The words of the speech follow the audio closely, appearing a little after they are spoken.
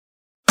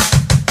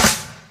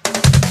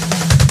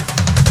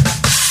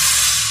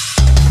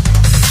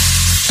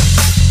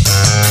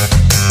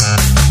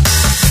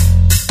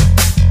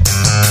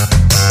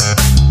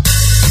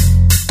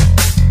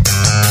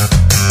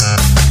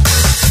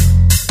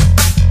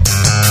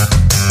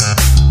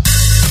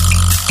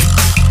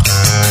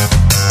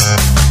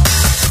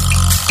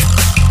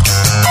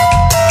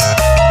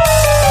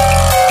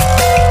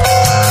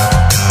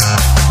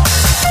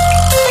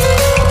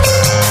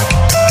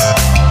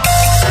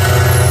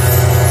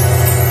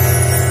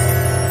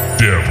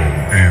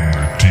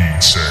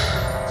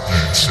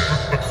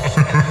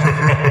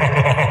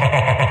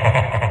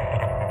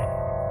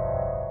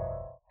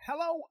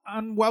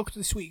welcome to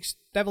this week's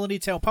Devil in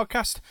Detail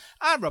podcast.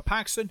 I'm Rob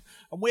Paxton,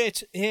 and we're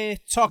here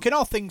talking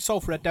all things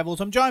Salford Red Devils.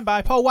 I'm joined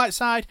by Paul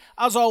Whiteside,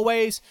 as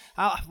always.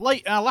 Our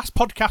last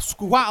podcast was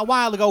quite a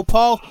while ago,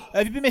 Paul.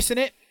 Have you been missing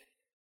it?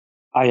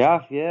 I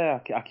have, yeah.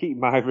 I keep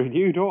my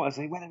renewed, don't I?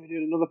 Say, when are we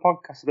doing another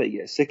podcast? I bet you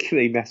get sick of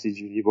me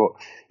messaging you, but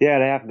yeah,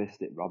 I have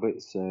missed it, Rob.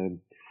 It's been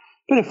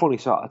a funny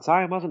sort of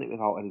time, hasn't it,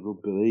 without any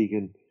rugby league?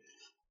 And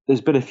there's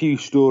been a few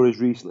stories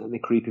recently, and they're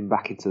creeping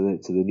back into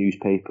the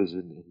newspapers,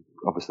 and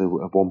obviously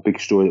one big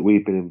story that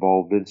we've been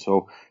involved in.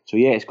 So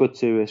yeah, it's good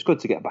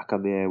to get back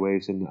on the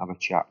airwaves and have a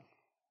chat.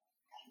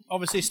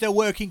 Obviously, still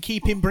working,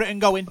 keeping Britain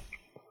going.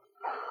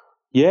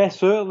 Yeah,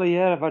 certainly.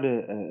 Yeah, I've had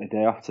a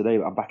day off today,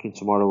 but I'm back in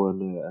tomorrow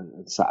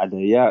and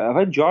Saturday. Yeah, I've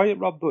enjoyed it,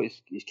 Rob, but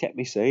it's kept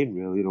me sane,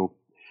 really. You know,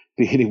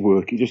 being in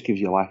work, it just gives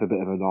your life a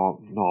bit of a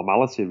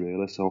normality,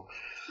 really. So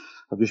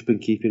I've just been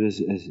keeping as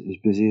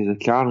busy as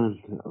I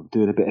can, and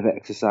doing a bit of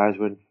exercise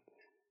when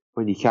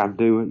you can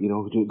do it. You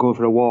know, go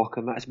for a walk,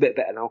 and that's a bit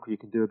better now because you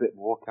can do a bit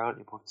more, can't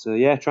you? But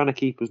yeah, trying to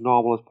keep as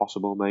normal as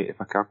possible, mate, if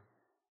I can.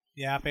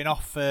 Yeah, I've been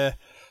off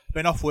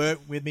work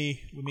with me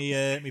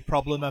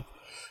problem. I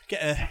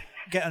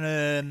get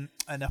an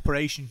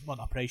operation, well,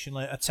 not operation,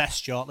 like a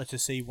test shortly to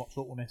see what's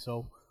up with me.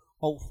 So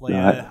hopefully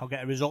I'll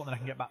get a result and then I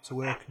can get back to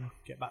work and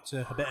get back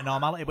to a bit of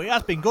normality. But it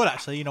has been good,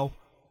 actually. You know,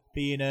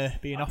 being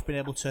off, being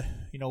able to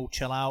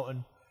chill out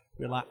and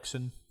relax.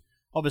 And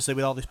obviously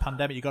with all this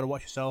pandemic, you got to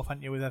watch yourself,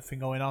 haven't you, with everything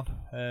going on.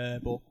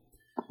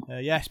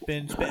 Yeah, it's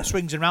been a bit of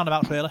swings and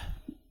roundabouts, really.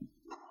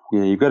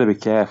 Yeah, you've got to be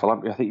careful,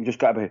 haven't you? I think you've just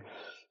got to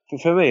be.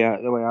 For me,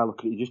 the way I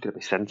look at it, you just got to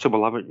be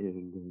sensible, haven't you?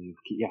 And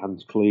keep your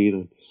hands clean.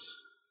 And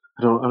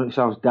I know it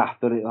sounds daft,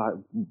 doesn't it? Like,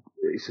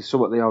 it's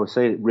something they always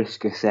say,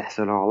 risk assess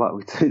and all that.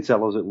 We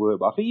tell us at work,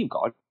 but I think you've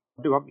got to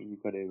do, haven't you?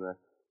 You've got to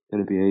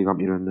behave,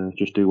 haven't you? And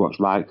just do what's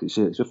right. It's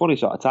a funny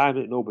sort of time,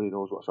 isn't it? Nobody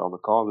knows what's around the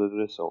corner,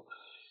 does it? So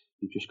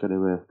you've just got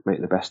to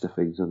make the best of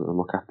things and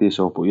look after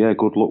yourself. But yeah,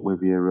 good luck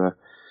with your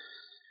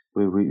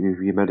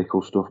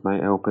medical stuff,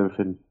 mate. I hope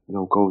everything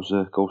goes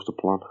to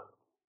plan.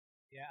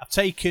 Yeah, I've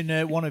taken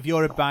one of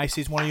your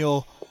advices, one of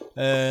your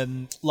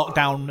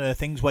lockdown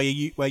things where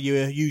you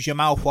use your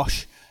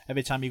mouthwash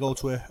every time you go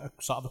to a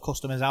sort of a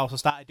customer's house. I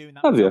started doing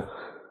that. Have you?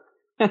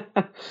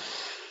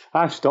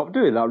 I've stopped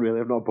doing that, really.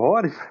 I've not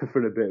bought any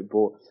for a bit,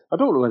 but I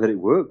don't know whether it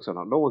works or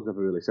not. No one's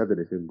ever really said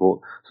anything, but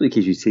it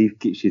keeps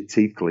your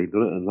teeth clean,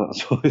 doesn't it? And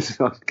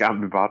that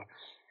can't be bad.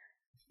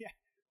 Yeah.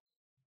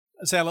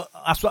 So look,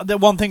 that's the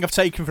one thing I've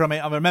taken from it.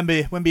 I remember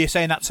you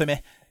saying that to me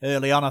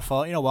early on. I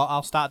thought, you know what,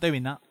 I'll start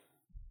doing that.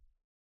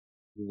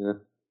 Yeah.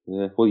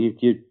 Well,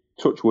 you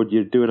touch wood,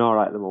 you're doing all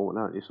right at the moment,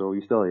 aren't you? So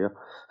you're still here.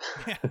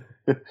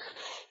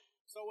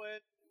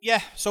 Yeah.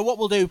 So what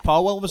we'll do,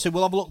 Paul? Well, obviously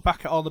we'll have a look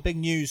back at all the big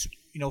news,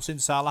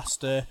 since our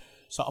last sort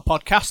of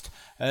podcast.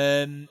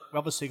 We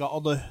obviously got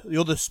all the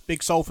other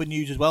big Salford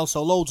news as well.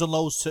 So loads and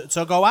loads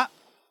to go at.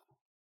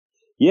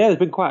 Yeah, there's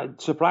been quite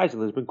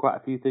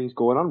a few things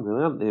going on,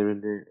 really, haven't there,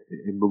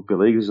 in rugby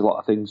league? There's a lot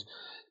of things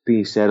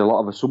being said, a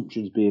lot of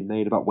assumptions being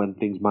made about when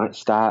things might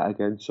start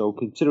again. So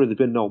considering there's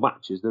been no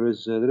matches, there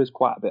is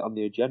quite a bit on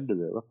the agenda,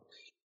 really.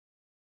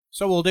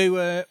 So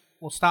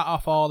we'll start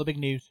off all the big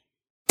news.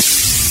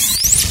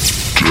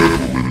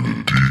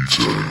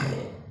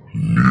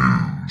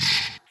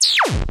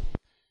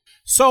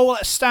 So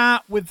let's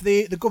start with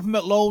the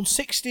government loan,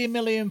 £60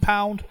 million.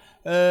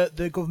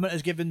 The government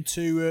has given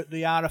to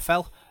the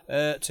RFL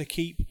to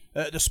keep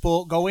the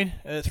sport going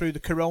through the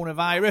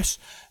coronavirus.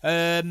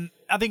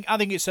 I think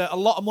it's a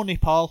lot of money,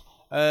 Paul.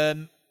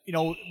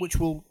 Which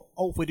will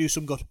hopefully do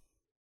some good.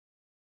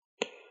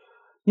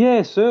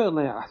 Yeah,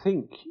 certainly. I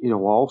think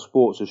all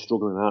sports are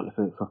struggling, aren't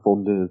they, for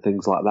funding and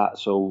things like that.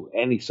 So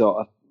any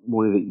sort of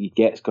money that you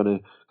get is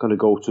going to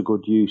go to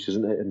good use,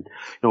 isn't it? And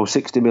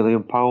 £60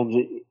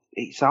 million.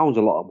 It sounds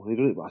a lot of money,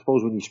 doesn't it? But I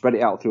suppose when you spread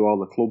it out through all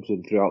the clubs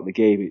and throughout the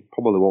game, it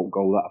probably won't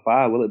go that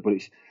far, will it? But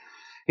it's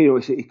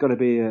going to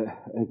be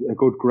a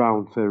good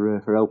ground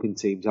for helping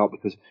teams out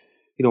because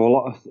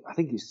I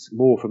think it's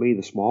more for me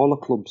the smaller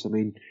clubs. I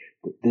mean,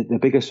 the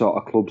bigger sort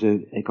of clubs are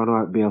going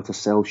to be able to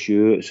sell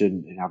shirts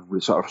and have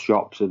sort of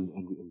shops and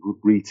good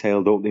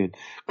retail, don't they? And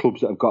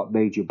clubs that have got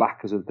major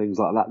backers and things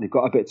like that, they've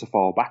got a bit to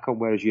fall back on.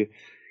 Whereas your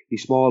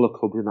smaller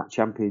clubs in that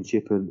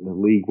Championship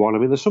and League One, I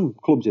mean, there's some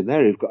clubs in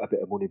there who've got a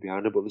bit of money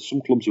behind them, but there's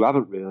some clubs who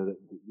haven't really,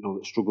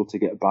 that struggle to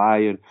get by,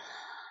 and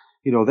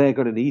they're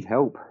going to need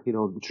help.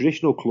 The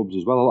traditional clubs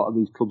as well. A lot of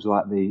these clubs are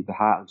like the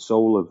heart and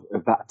soul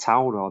of that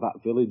town or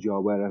that village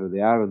or wherever they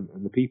are, and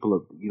the people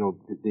are,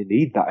 they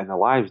need that in their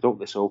lives, don't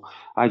they? So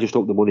I just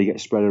hope the money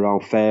gets spread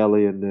around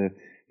fairly, and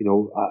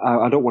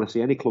I don't want to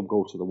see any club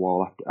go to the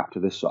wall after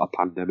this sort of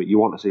pandemic. You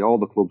want to see all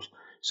the clubs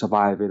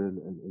surviving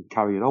and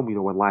carrying on,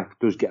 when life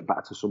does get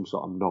back to some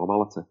sort of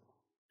normality.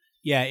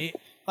 Yeah,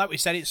 like we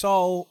said, it's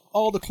all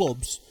the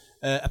clubs,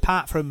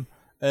 apart from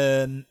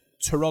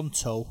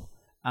Toronto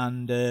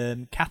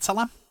and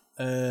Catalan.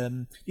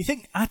 I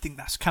think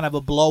that's kind of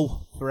a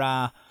blow for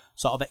our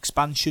sort of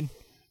expansion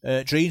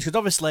dreams, because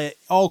obviously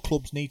all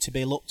clubs need to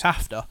be looked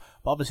after,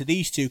 but obviously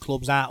these two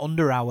clubs are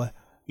under our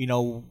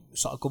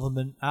sort of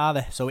government are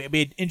they? So it'd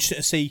be interesting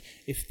to see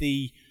if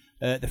the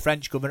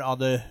French government or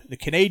the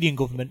Canadian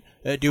government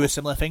do a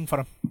similar thing for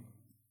them.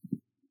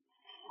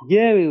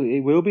 Yeah,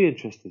 it will be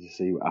interesting to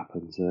see what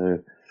happens. I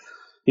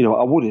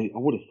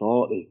would have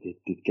thought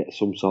they'd get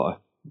some sort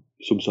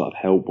of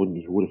help, wouldn't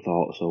you? I would have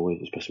thought so,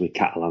 especially with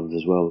Catalans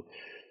as well.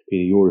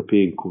 Being a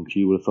European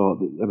country, you would have thought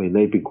that, I mean,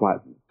 they've been quite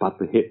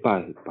badly hit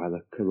by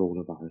the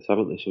coronavirus,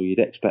 haven't they? So you'd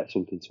expect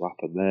something to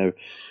happen there.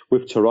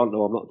 With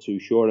Toronto, I'm not too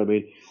sure. I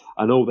mean,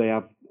 I know they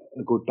have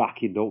a good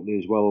backing, don't they,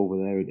 as well over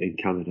there in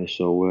Canada.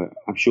 So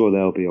I'm sure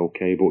they'll be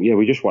okay. But yeah,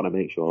 we just want to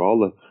make sure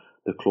all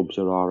the clubs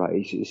are all right.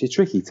 It's a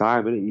tricky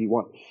time, isn't it?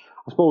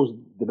 I suppose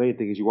the main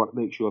thing is you want to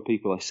make sure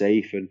people are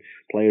safe and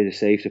players are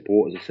safe,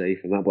 supporters are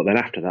safe, and that. But then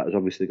after that, there's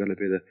obviously going to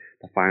be the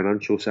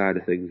financial side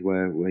of things,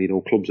 where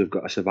clubs have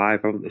got to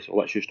survive, haven't they? So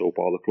let's just hope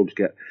all the clubs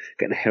get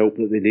the help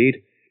that they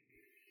need.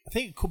 I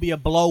think it could be a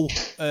blow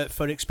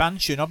for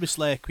expansion,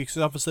 obviously, because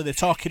obviously they're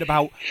talking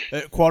about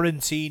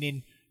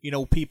quarantining,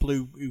 people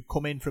who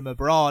come in from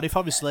abroad. If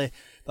obviously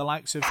the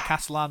likes of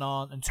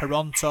Catalan and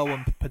Toronto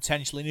and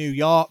potentially New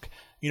York,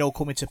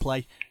 come into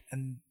play,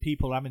 and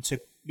people are having to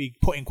be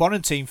put in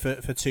quarantine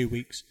for 2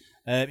 weeks,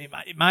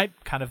 it might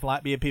kind of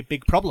like be a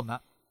big problem,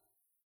 that.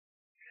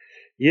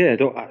 Yeah,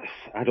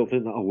 I don't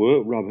think that'll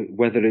work, Robert.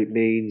 Whether it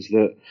means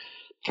that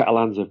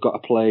Catalans have got to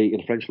play in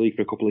the French league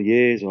for a couple of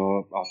years,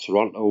 or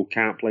Toronto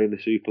can't play in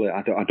the Super League,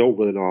 I don't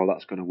really know how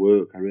that's going to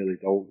work. I really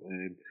don't.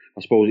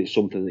 I suppose it's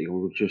something that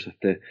you'll just have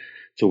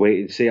to wait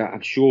and see.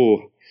 I'm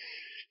sure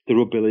the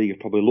Rugby League have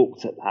probably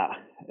looked at that.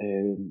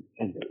 And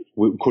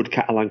could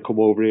Catalan come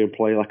over here and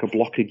play like a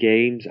block of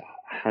games?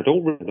 I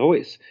don't really know.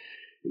 It's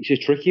a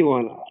tricky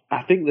one.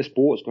 I think the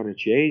sport's going to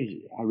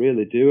change. I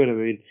really do. And I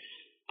mean,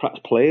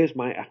 perhaps players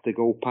might have to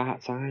go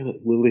part-time.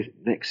 Will they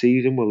next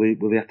season?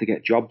 Will they have to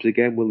get jobs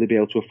again? Will they be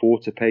able to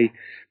afford to pay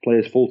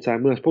players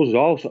full-time? Well, I suppose there's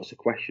all sorts of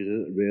questions,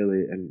 isn't it,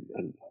 really?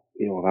 And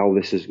how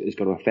this is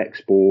going to affect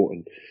sport.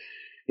 And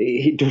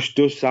it just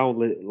does sound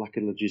like a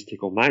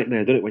logistical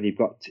nightmare, doesn't it, when you've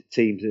got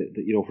teams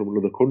that from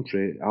another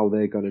country, how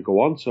they're going to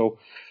go on. So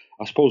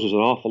I suppose there's an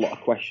awful lot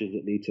of questions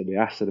that need to be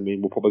asked. And I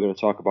mean, we're probably going to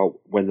talk about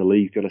when the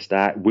league's going to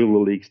start. Will the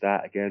league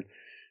start again?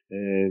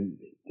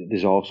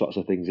 There's all sorts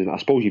of things. And I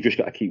suppose you've just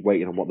got to keep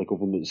waiting on what the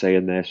government's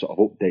saying. Their sort of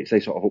updates.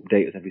 They sort of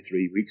update us every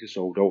 3 weeks or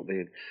so, don't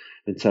they?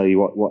 And tell you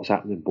what's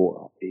happening.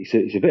 But it's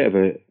a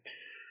bit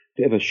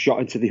of a shot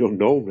into the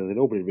unknown, really.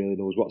 Nobody really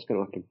knows what's going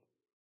to happen.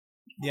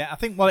 Yeah, I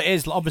think what it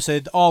is,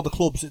 obviously, all the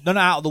clubs, they're not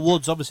out of the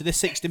woods. Obviously, this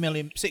 16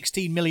 million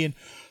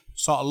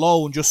sort of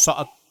loan just sort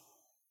of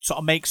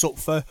makes up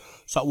for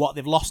sort of what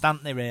they've lost,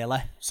 haven't they,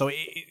 really? So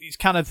it's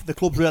kind of, the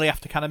clubs really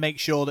have to kind of make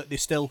sure that they're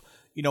still,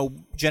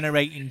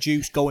 generating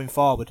juice going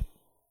forward.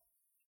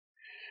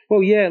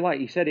 Well, yeah, like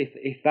you said,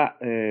 if that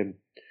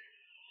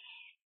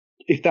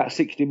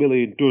 60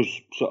 million does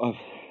sort of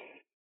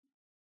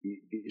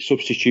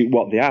substitute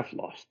what they have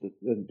lost,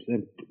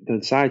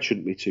 then side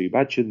shouldn't be too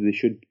bad. They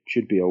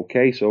should be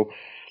okay. So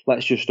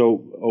let's just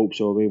hope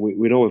so. I mean,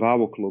 we know with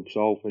our club,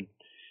 Salford,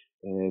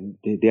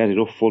 they had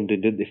enough funding,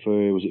 didn't they?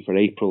 For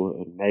April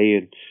and May,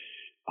 and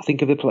I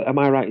think am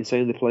I right in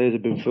saying the players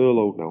have been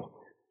furloughed now?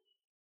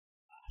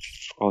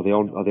 Are they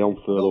on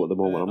furlough at the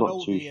moment? I'm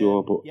not too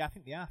sure, but yeah, I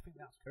think they are. I think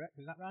that's correct.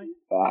 Is that right?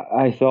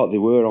 I thought they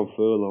were on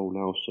furlough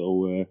now.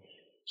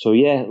 So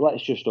yeah,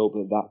 let's just hope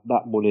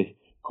that money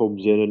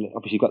comes in, and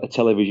obviously you've got the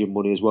television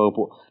money as well,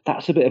 but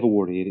that's a bit of a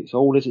worry. And it's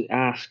always,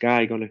 are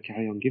Sky going to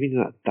carry on giving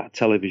that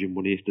television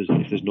money if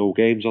there's no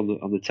games on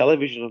the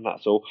television and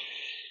that? So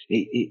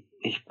I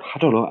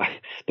don't know.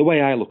 The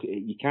way I look at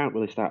it, you can't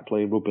really start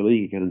playing rugby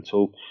league again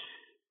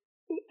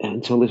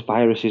until this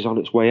virus is on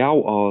its way out,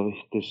 or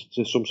there's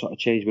some sort of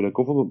change with the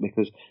government.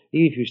 Because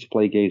even if you used to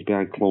play games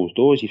behind closed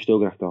doors, you're still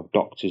going to have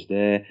doctors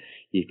there.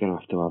 You're going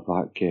to have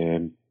like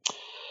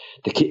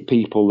the kit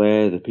people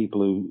there, the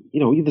people who,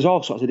 there's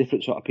all sorts of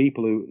different sort of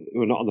people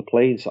who are not on the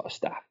playing sort of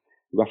staff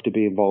who have to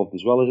be involved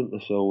as well, isn't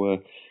there?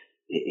 So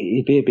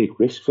it'd be a big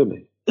risk for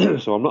me.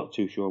 So I'm not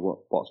too sure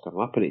what's going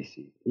to happen. It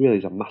really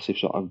is a massive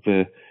sort of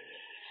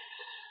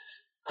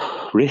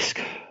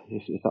risk,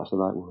 if that's the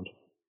right word.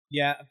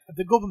 Yeah,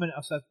 the government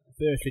have said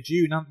 1st of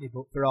June, haven't they,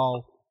 but for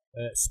all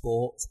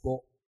sports. But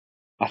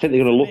I think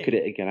they're going to look at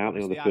it again, aren't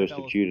they, on the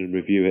 1st of June and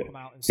review it.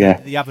 Yeah,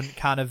 they haven't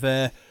kind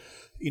of,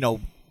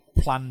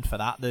 planned for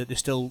that. They're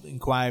still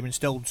inquiring,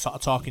 still sort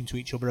of talking to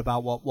each other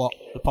about what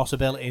the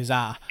possibilities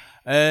are.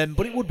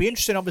 But it would be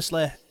interesting,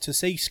 obviously, to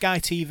see Sky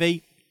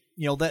TV.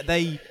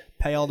 They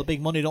pay all the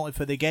big money, don't they,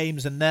 for the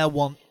games, and they'll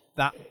want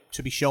that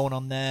to be shown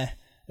on their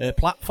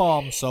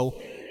platform. So,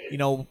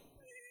 you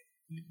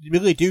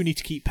really do need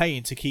to keep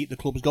paying to keep the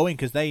clubs going,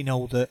 because they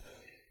know that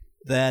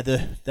they're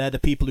the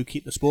people who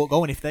keep the sport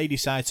going. If they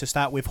decide to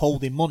start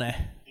withholding money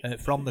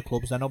from the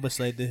clubs, then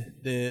obviously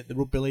the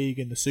Rugby League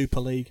and the Super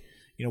League,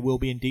 will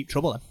be in deep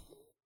trouble then.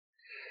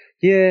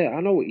 Yeah,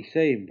 I know what you're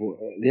saying, but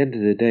at the end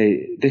of the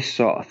day, this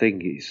sort of thing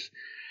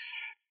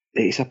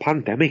it's a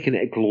pandemic, and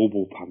a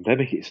global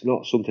pandemic. It's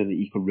not something that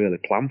you can really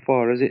plan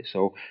for, is it?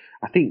 So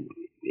I think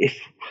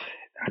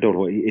I don't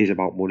know, it is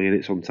about money in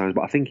it sometimes,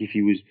 but I think if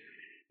you was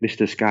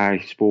Mr.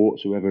 Sky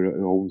Sports, whoever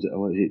owns it,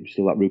 or is it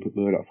still that Rupert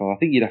Murdoch fellow? I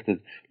think you'd have to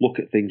look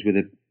at things with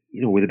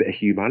with a bit of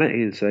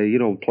humanity and say,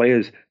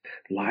 players'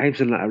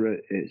 lives and that are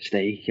at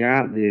stake,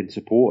 aren't they? And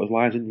supporters'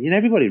 lives and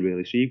everybody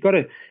really. So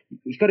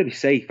it's got to be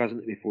safe,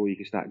 hasn't it, before you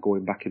can start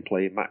going back and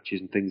playing matches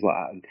and things like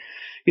that. And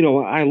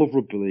I love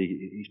rugby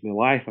league; it's my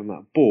life and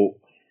that. But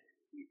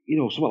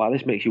something like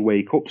this makes you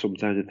wake up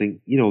sometimes and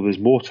think, there's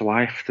more to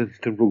life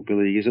than rugby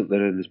league, isn't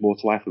there? And there's more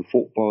to life than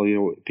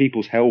football.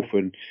 People's health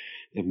and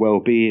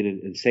well-being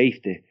and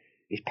safety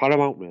is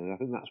paramount, really. I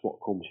think that's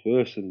what comes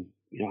first. And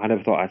I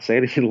never thought I'd say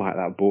anything like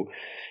that, but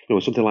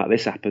something like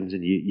this happens,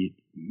 and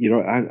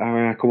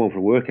I come home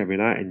from work every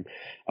night, and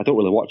I don't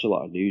really watch a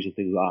lot of news and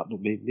things like that,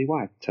 but my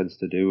wife tends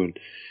to do, and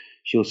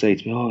she'll say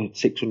to me,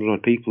 600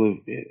 odd people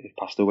have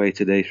passed away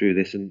today through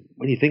this. And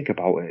when you think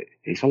about it,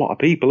 it's a lot of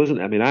people, isn't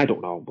it? I mean, I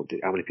don't know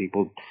how many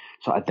people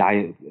sort of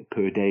die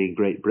per day in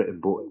Great Britain,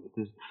 but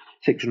there's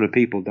 600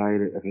 people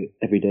dying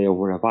every day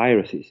over a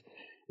virus.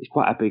 It's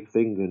quite a big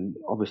thing, and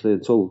obviously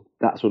until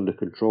that's under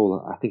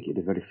control, I think it'd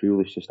be very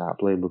foolish to start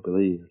playing rugby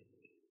league.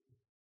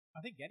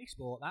 I think any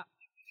sport,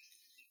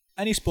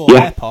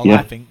 Paul,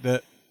 I think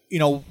that,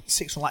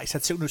 600, like I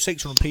said,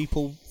 600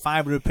 people,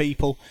 500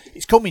 people,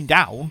 it's coming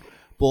down.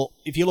 But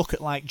if you look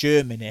at like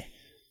Germany,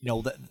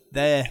 that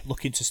they're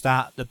looking to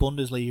start the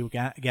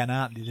Bundesliga again,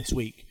 aren't they, this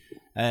week?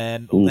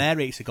 Their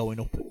rates are going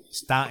up,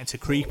 starting to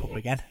creep up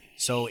again.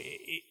 So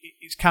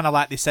it's kind of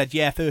like they said,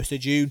 1st of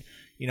June,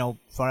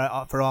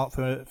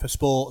 for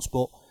sports,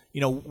 but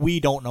we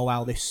don't know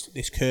how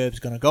this curve's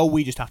going to go.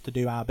 We just have to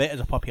do our bit as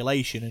a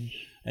population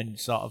and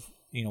sort of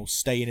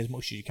stay in as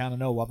much as you can. I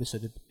know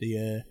obviously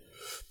the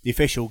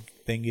official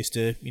thing is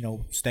to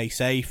stay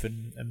safe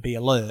and be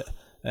alert,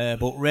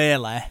 but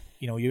really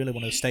you really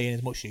want to stay in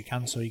as much as you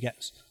can so you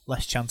get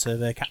less chance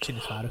of catching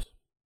this virus.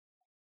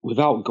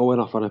 Without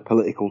going off on a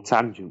political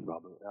tangent,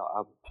 Robert,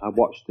 I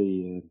watched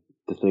the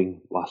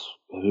thing when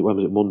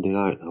was it, Monday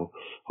night now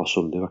or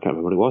Sunday? I can't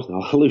remember what it was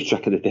now. I lose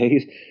track of the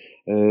days.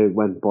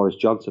 When Boris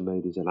Johnson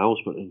made his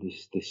announcement and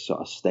this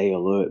sort of stay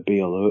alert, be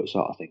alert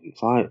sort of thing.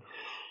 It's like,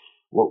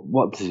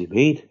 what does he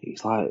mean?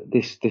 It's like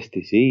this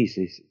disease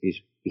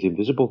is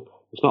invisible.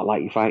 It's not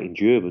like you're fighting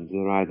Germans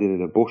and they're hiding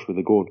in a bush with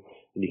a gun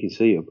and you can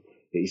see them.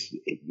 It's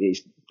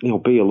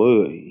be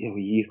alert.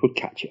 You could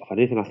catch it off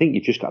anything. I think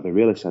you've just got to be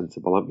really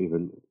sensible, haven't you?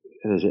 And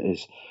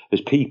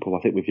as people,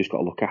 I think we've just got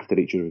to look after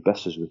each other as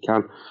best as we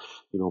can.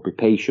 Be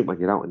patient when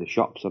you're out in the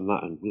shops and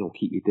that, and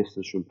keep your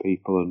distance from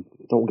people and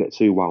don't get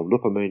too wound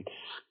up. I mean,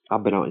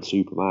 I've been out in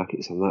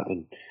supermarkets and that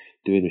and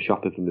doing the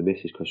shopping for my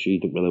missus because she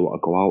didn't really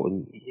want to go out,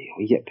 and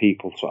you get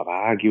people sort of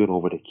arguing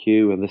over the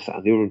queue and this, that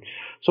and the other. And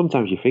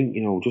sometimes you think,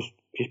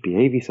 just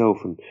behave yourself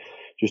and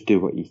just do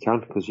what you can,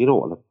 because you know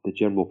what the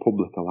general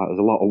public are like. There's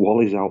a lot of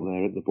wallies out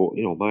there, isn't there? But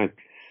my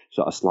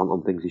sort of slant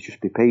on things is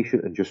just be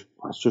patient and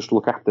let's just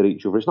look after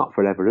each other. It's not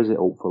forever, is it?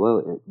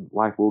 Hopefully,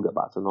 life will get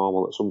back to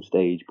normal at some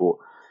stage, but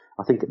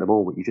I think at the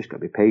moment you just got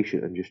to be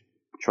patient and just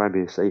try and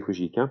be as safe as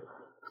you can.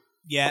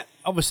 Yeah,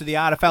 obviously the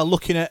RFL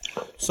looking at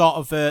sort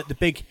of the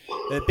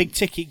big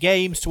ticket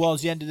games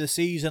towards the end of the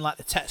season, like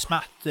the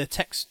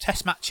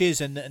test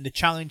matches and the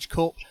Challenge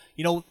Cup.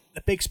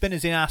 The big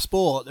spinners in our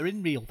sport, they're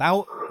in real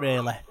doubt,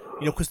 really.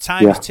 Because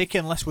time is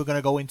ticking unless we're going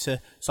to go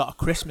into sort of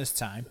Christmas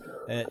time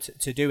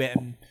to do it,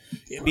 and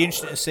it'd be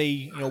interesting to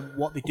see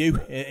what they do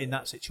in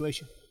that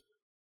situation.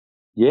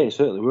 Yeah,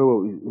 certainly.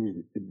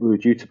 We were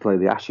due to play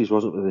the Ashes,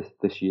 wasn't we,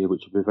 this year,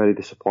 which would be very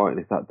disappointing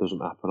if that doesn't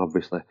happen.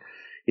 Obviously,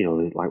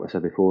 like I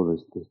said before,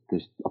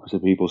 there's obviously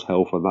people's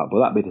health and that,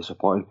 but that'd be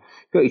disappointing.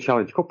 You've got your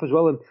Challenge Cup as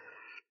well, and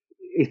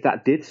if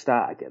that did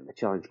start again, the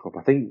Challenge Cup,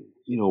 I think,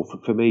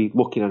 for me,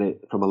 looking at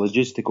it from a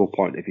logistical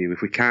point of view,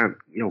 if we can't,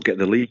 get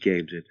the league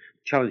games in,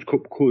 Challenge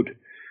Cup could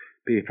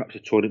be perhaps a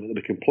tournament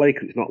that we can play,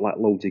 because it's not like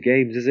loads of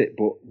games, is it?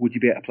 But would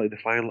you be able to play the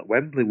final at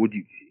Wembley? Would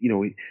you,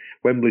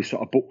 Wembley's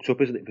sort of booked up,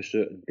 isn't it, for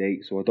certain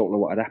dates? So I don't know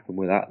what would happen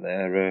with that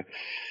there.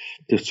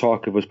 There's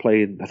talk of us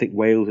playing, I think,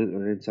 Wales in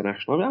an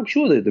international. I mean, I'm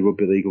sure that the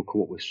Rugby League will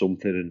come up with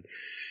something, and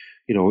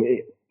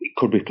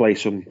could we play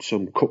some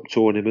cup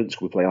tournaments?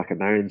 Could we play like a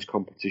nines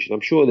competition?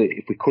 I'm sure that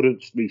if we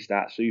couldn't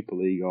restart Super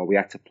League or we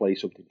had to play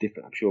something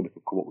different, I'm sure we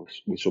could come up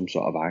with some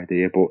sort of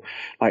idea. But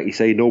like you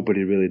say,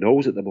 nobody really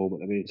knows at the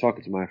moment. I mean,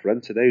 talking to my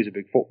friend today, who's a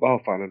big football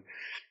fan, and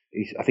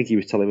I think he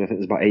was telling me, I think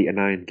there's about 8 or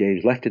 9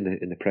 games left in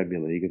the Premier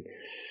League, and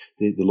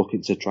they're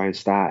looking to try and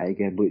start it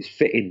again. But it's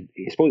fitting.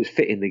 I suppose it's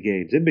fitting the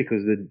games in,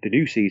 because the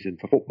new season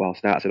for football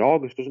starts in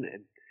August, doesn't it?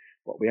 And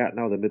what we at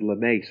now, the middle of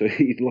May, so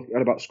he's looking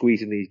about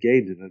squeezing these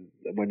games in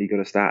and when you're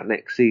going to start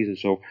next season.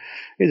 So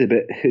it's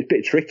a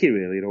bit tricky,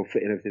 really,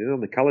 fitting everything in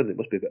on the calendar. It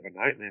must be a bit of a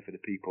nightmare for the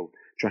people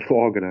trying to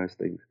organise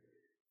things.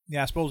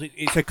 Yeah, I suppose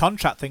it's a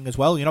contract thing as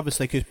well,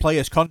 obviously, because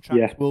players'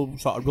 contracts will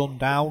sort of run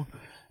down.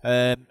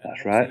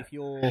 That's right. If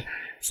you're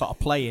sort of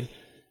playing,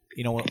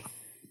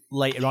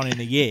 later on in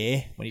the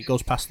year, when it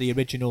goes past the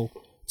original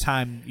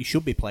time you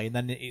should be playing,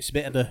 then it's a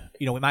bit of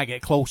we might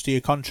get close to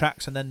your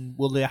contracts, and then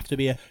will there have to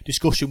be a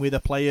discussion with the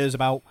players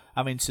about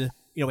having to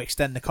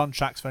extend the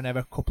contracts for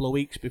another couple of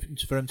weeks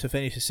for them to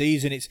finish the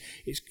season. It's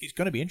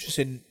going to be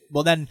interesting.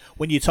 Well, then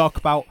when you talk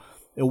about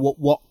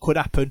what could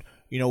happen,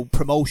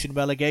 promotion,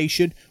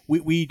 relegation,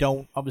 we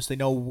don't obviously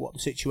know what the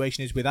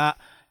situation is with that.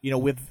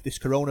 With this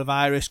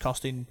coronavirus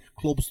costing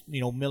clubs,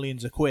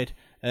 millions of quid,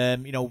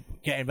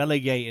 getting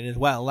relegated as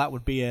well, that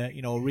would be a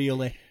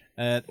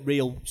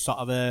real sort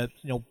of a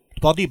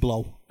body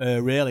blow,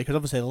 really, because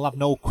obviously they'll have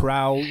no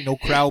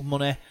crowd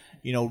money,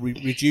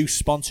 reduced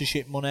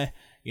sponsorship money.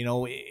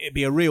 It'd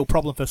be a real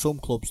problem for some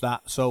clubs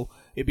that. So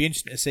it'd be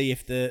interesting to see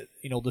if the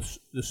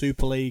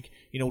Super League,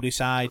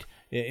 decide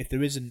if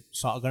there isn't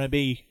sort of going to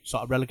be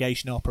sort of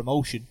relegation or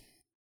promotion.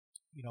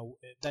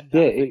 Then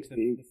that affects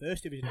the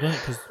first division, doesn't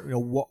it?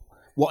 Because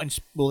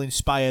what will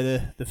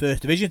inspire the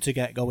first division to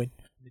get going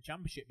in the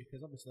championship?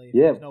 Because obviously,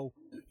 if there's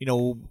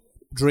no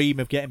dream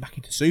of getting back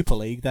into Super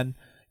League, then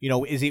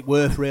is it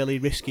worth really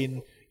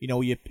risking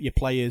your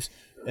players'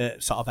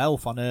 sort of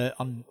health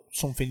on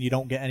something you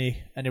don't get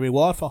any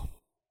reward for?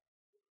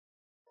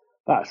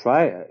 That's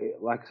right.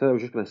 Like I said, I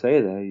was just going to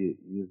say there,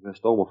 you've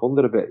stole my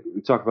thunder a bit.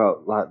 We talk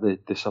about like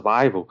the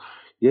survival.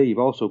 Yeah, you've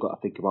also got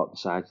to think about the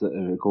sides that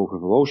are going for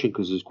promotion,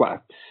 because there's quite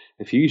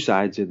a few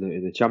sides in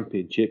the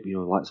Championship.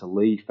 Like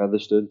Leigh,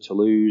 Featherstone,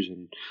 Toulouse,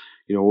 and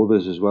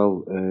others as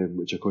well,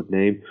 which I could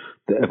name,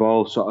 that have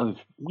all sort of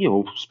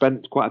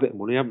spent quite a bit of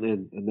money, haven't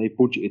they? And they've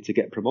budgeted to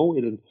get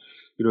promoted. And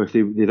if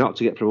they're not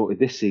to get promoted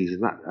this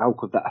season, how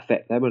could that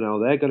affect them and how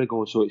they're going to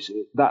go? So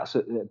that's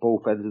at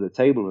both ends of the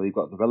table. You've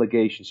got the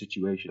relegation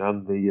situation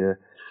and the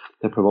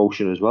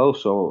promotion as well.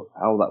 So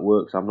how that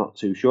works, I'm not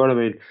too sure. I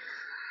mean,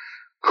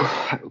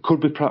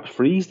 could we perhaps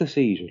freeze the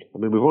season? I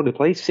mean, we've only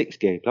played 6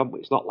 games, haven't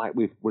we? It's not like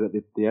we're at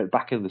the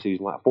back end of the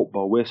season like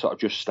football. We're sort of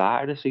just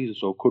starting the season.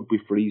 So could we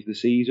freeze the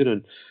season?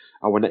 And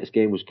our next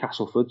game was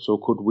Castleford. So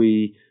could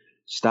we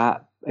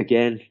start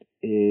again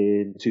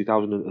in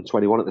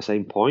 2021 at the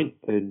same point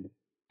and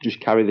just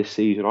carry this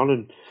season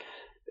on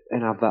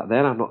and have that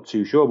then? I'm not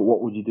too sure. But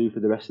what would you do for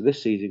the rest of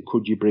this season?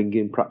 Could you bring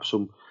in perhaps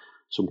some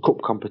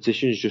cup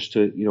competitions just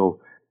to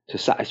to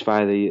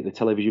satisfy the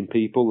television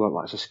people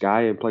like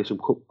Sky, and play some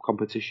cup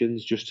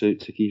competitions just to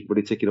keep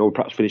everybody ticking over,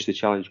 perhaps finish the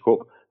Challenge Cup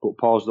but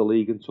pause the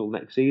league until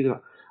next season?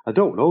 I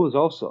don't know. There's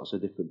all sorts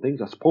of different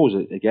things. I suppose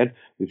again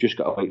we've just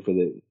got to wait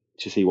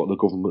to see what the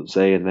government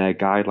say and their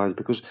guidelines,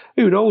 because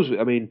who knows?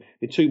 I mean,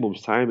 in 2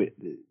 months' time,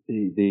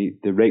 the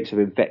rates of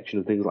infection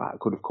and things like that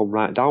could have come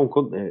right down,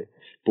 couldn't they?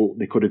 But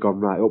they could have gone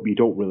right up. You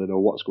don't really know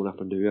what's going to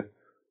happen, do you?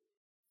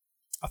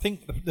 I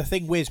think the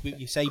thing is,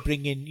 you say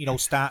bring in,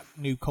 start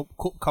new cup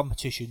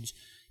competitions,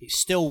 it's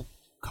still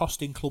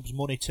costing clubs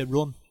money to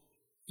run,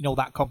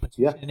 that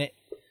competition, isn't it?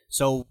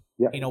 So,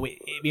 it'd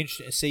be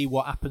interesting to see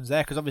what happens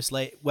there, because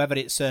obviously whether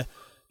it's a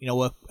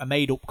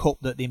made up cup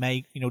that they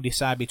may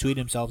decide between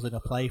themselves they're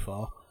going to play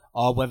for,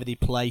 or whether they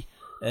play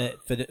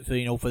for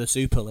the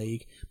Super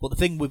League. But the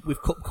thing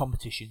with cup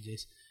competitions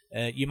is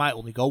you might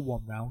only go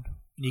one round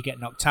and you get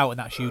knocked out, and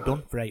that's you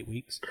done for 8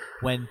 weeks.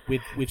 When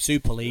with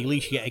Super League, at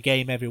least you get a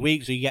game every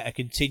week, so you get a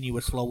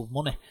continuous flow of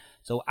money.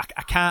 So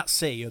I can't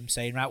see them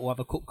saying, right, we'll have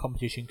a cup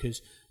competition,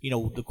 because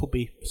there could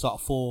be sort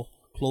of 4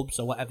 clubs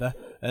or whatever,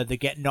 they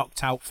get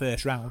knocked out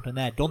first round and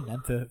they're done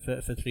then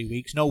for 3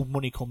 weeks. No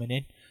money coming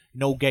in,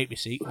 no gate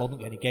receipt. Well, I don't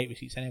get any gate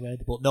receipts anyway,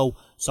 but no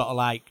sort of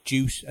like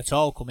juice at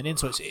all coming in.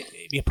 So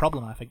it'd be a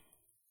problem, I think.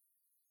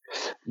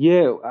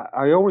 Yeah,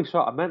 I only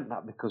sort of meant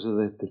that because of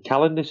the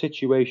calendar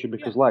situation.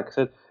 Because, like I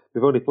said,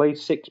 we've only played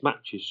 6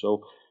 matches.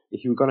 So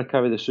if you were going to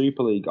carry the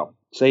Super League on,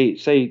 say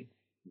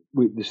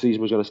the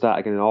season was going to start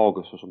again in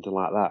August or something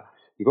like that,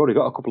 you've already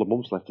got a couple of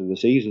months left in the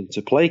season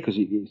to play, because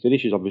it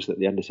finishes obviously at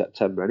the end of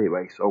September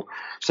anyway. So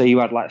say you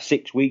had like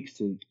 6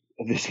 weeks of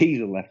the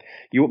season left,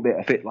 you wouldn't be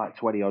able to fit like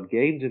 20 odd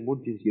games in,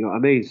 would you? You know what I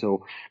mean?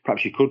 So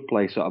perhaps you could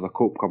play sort of a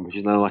cup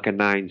competition and like a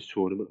 9s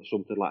tournament or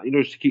something like,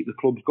 just to keep the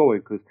clubs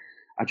going, because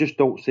I just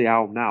don't see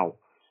how now,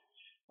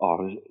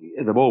 or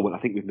at the moment, I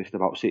think we've missed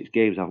about 6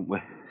 games, haven't we,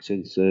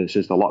 since the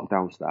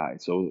lockdown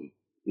started. So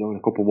in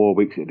a couple more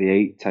weeks it'll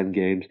be 8-10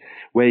 games.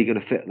 Where are you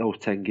going to fit those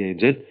 10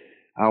 games in?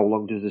 How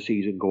long does the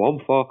season go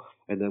on for?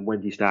 And then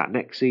when do you start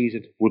next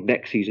season? Would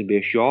next season be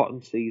a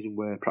shortened season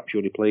where perhaps you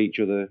only play each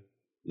other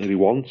maybe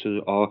once?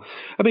 Or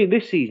I mean,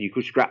 this season you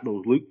could scrap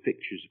those loop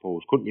fixtures, I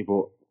suppose, couldn't you?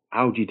 But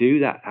how do you do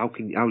that? How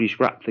do you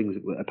scrap things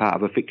that are part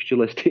of a fixture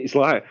list? It's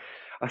like,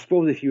 I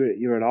suppose if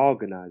you're an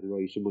organiser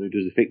or you're someone who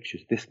does the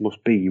fixtures, this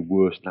must be your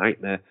worst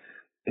nightmare.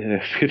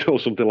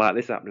 Something like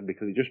this happening,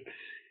 because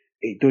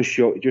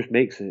it just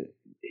makes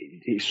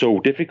it's so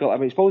difficult. I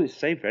mean, I suppose it's the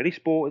same for any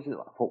sport, isn't it?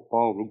 Like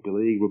football, rugby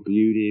league, rugby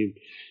union,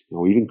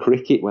 even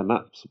cricket, when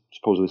that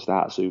supposedly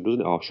starts soon,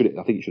 doesn't it? Or should it?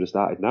 I think it should have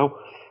started now.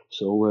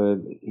 So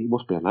it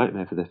must be a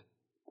nightmare for the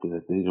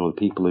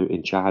people who are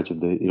in charge of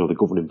the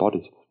governing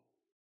bodies.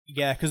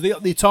 Yeah, because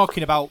they're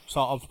talking about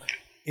sort of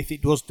if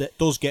it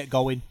does get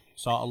going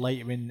sort of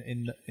later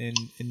in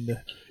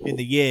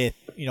the year,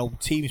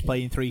 teams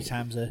playing 3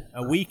 times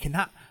a week, and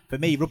that for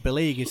me, rugby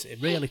league is a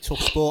really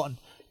tough sport,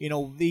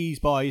 and these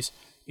boys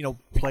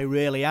play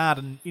really hard,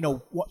 and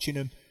watching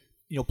them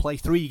play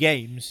 3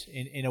 games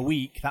in a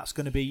week, that's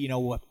going to be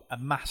a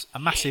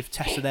massive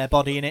test of their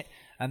body in it,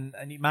 and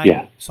it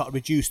might sort of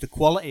reduce the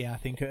quality, I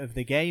think, of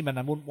the game. And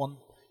I wouldn't want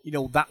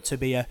that to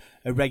be a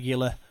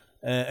regular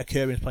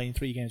occurrence, playing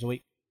 3 games a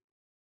week.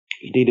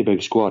 You need a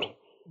big squad.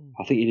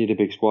 I think you need a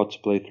big squad to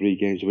play 3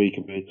 games a week.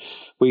 I mean,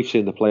 we've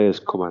seen the players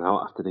coming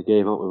out after the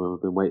game, haven't we?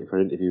 We've been waiting for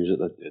interviews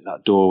at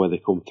that door where they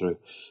come through.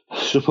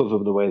 Some of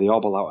them, the way they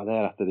hobble out of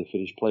there after they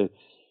finish playing.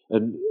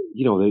 And,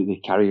 they're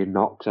carrying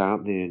knocks,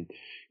 aren't they? And,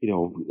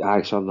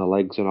 ice on their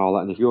legs and all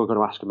that. And if you're going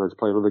to ask them to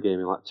play another game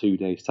in like 2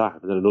 days' time,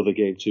 and then another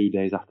game 2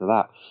 days after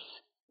that,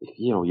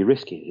 you're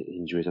risking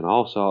injuries and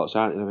all sorts,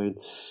 aren't you? I mean,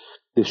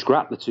 they've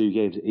scrapped the 2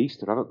 games at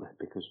Easter, haven't they?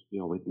 Because,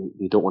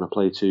 they don't want to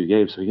play 2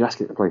 games. So you're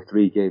asking to play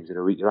 3 games in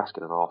a week, you're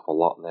asking an awful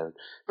lot there.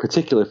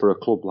 Particularly for a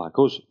club like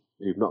us,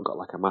 who've not got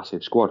like a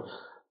massive squad.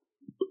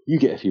 You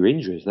get a few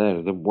injuries there,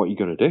 and then what are you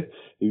going to do?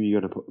 Who are you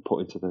going to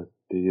put into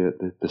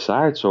the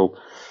side? So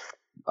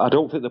I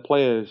don't think the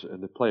players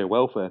and the player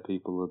welfare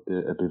people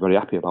would be very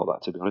happy about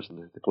that, to be honest, and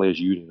the players'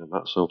 union and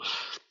that. So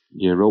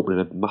you're opening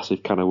a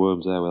massive can of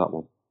worms there with that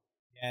one.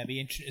 Yeah, it'd be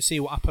interesting to see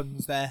what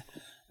happens there.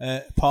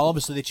 Paul,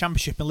 obviously the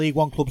Championship and League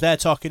One clubs, they're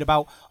talking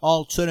about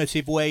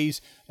alternative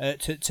ways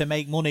to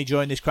make money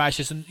during this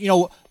crisis. And,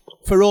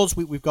 for us,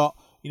 we've got,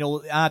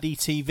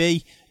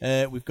 RDTV,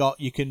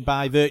 you can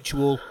buy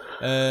virtual,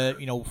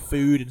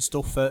 food and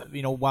stuff,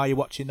 while you're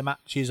watching the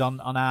matches on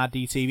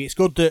RDTV. It's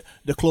good that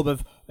the club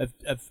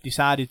have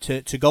decided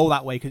to go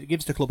that way, because it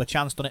gives the club a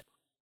chance, doesn't it?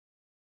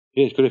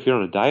 Yeah, it's good if you're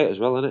on a diet as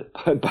well, isn't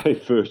it? Buy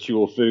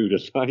virtual food.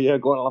 Yeah,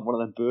 go and have one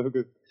of them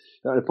burgers.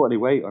 Don't have to put any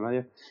weight on, are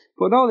you?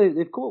 But no,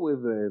 they've come up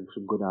with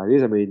some good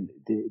ideas. I mean,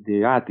 the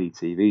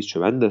RDTV is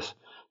tremendous.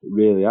 It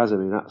really has. I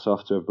mean, that's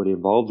off to everybody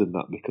involved in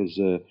that, because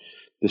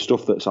the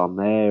stuff that's on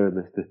there and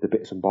the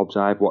bits and bobs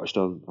I've watched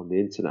on the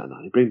internet, and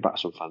that, they bring back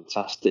some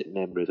fantastic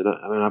memories. And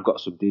I mean, I've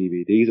got some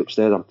DVDs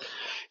upstairs.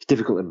 It's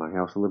difficult in my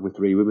house. I live with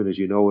 3 women, as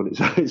you know, and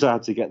it's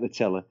hard to get the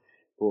telly.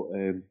 But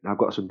I've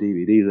got some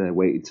DVDs there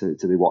waiting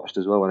to be watched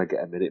as well when I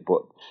get a minute.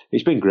 But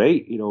it's been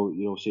great,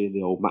 seeing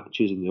the old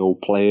matches and the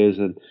old players,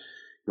 and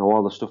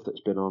all the stuff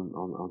that's been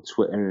on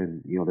Twitter,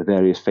 and the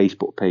various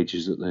Facebook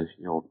pages that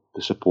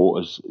the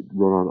supporters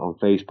run on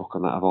Facebook,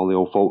 and that have all the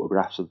old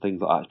photographs and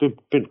things like that.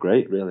 It's been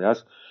great, really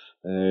has.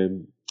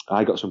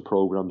 I got some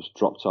programs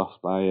dropped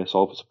off by a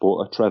Salford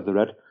supporter, Trev the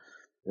Red.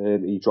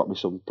 He dropped me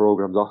some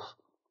programs off.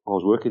 I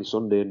was working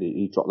Sunday, and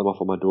he dropped them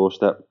off on my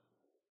doorstep,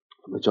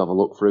 which I have a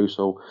look through.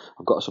 So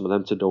I've got some of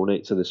them to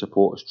donate to the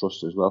Supporters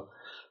Trust as well.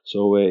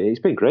 So it's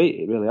been great.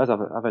 It really has.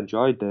 I've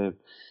enjoyed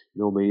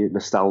me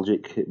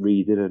nostalgic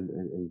reading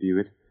and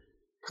viewing.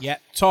 Yeah,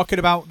 talking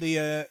about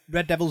the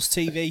Red Devils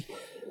TV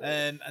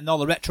and all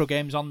the retro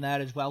games on there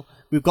as well.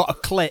 We've got a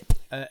clip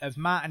of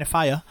Martin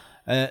Offiah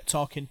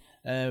talking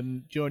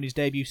during his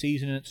debut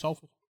season at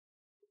Salford.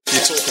 You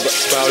talk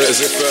about it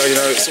as if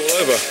it's all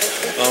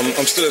over.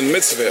 I'm still in the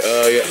midst of it.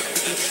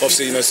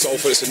 Obviously,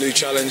 Salford, it's a new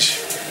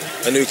challenge,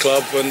 a new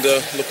club, and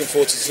looking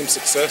forward to some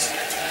success.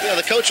 Yeah,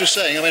 the coach was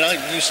saying,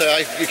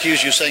 I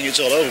accuse you of saying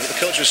it's all over, but the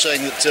coach was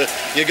saying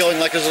that you're going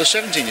like as a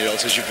 17-year-old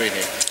since you've been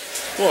here.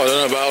 Well, I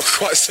don't know about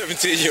quite a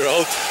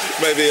 17-year-old,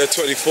 maybe a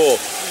 24.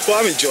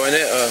 But I'm enjoying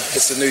it.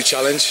 It's a new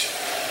challenge,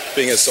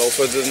 being at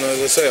Salford, and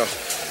as I say,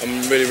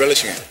 I'm really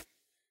relishing it.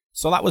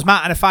 So that was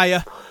Martin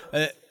Offiah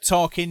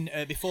talking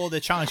before the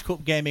Challenge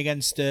Cup game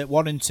against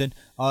Warrington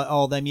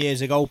all them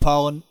years ago,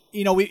 Paul. And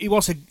he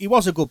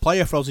was a good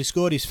player for us. He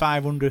scored his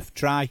 500th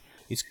try,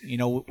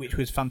 which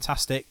was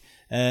fantastic.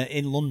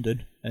 In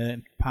London,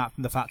 apart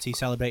from the fact he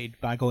celebrated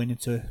by going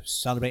into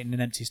celebrating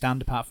an empty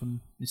stand, apart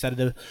from instead of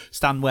the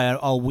stand where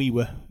all we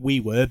were,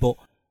 but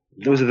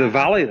it was the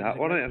Valley, that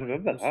one. I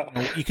remember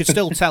that. You could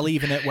still tell,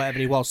 even at whatever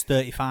he was,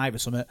 35 or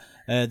something,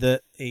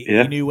 that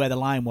he knew where the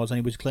line was, and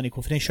he was a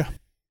clinical finisher.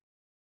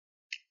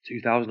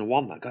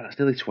 2001, that's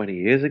nearly 20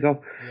 years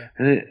ago.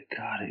 Yeah.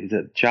 God, it was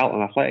at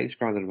Charlton Athletics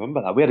Ground. I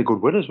remember that. We had a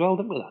good win as well,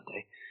 didn't we, that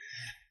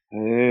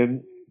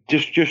day?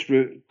 Just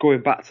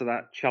going back to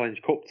that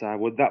Challenge Cup tie,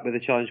 would that be the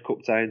Challenge Cup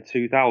tie in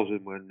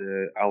 2000 when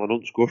Alan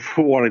Hunt scored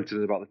for Warrington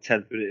in about the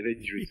 10th minute of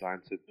injury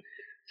time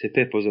to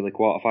pip us in the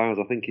quarterfinals?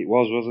 I think it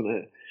was, wasn't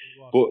it?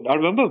 It was. But I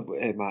remember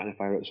Martin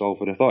Offiah at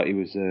Salford. I thought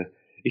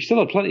he still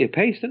had plenty of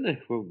pace, didn't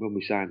he, when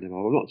we signed him?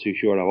 I'm not too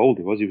sure how old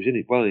he was. He was in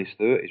his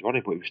 30s, wasn't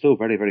he? But he was still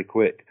very, very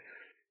quick.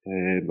 I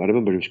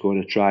remember him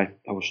scoring a try.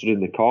 I was stood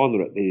in the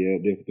corner at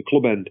the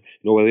club end,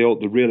 where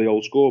the really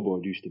old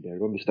scoreboard used to be. I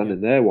remember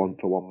standing there one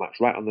match,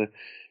 right on the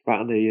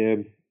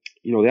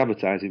the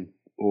advertising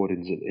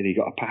hoardings, and he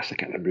got a pass. I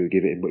can't remember who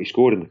gave it him, but he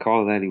scored in the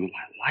corner there, and he was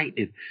like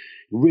lightning.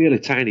 Really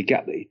tiny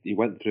gap that he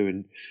went through,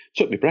 and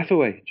took my breath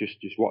away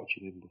just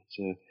watching him.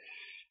 But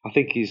I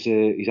think his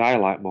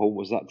highlight moment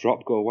was that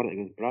drop goal, wasn't it,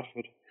 against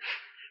Bradford,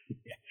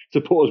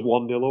 to put us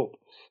 1-0 up.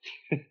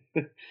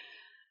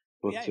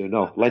 But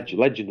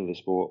legend of the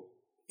sport.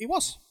 He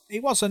was,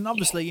 and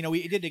obviously,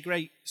 he did a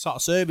great sort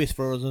of service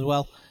for us as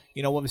well.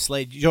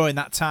 obviously during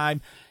that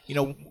time,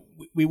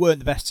 we weren't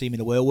the best team in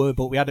the world,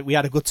 but we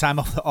had a good time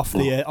off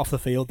the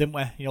field, didn't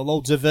we?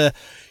 Loads of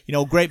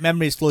great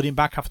memories flooding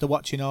back after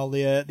watching all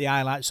the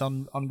highlights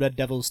on Red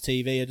Devils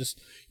TV.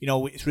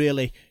 It's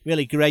really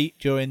really great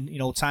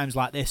during times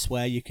like this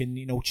where you can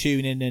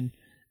tune in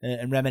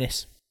and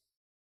reminisce.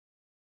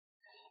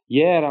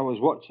 Yeah, I was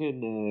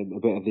watching a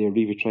bit of the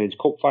Arriva Trains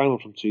Cup final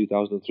from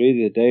 2003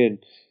 the other day, and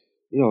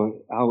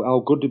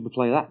how good did we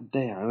play that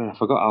day? I mean, I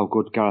forgot how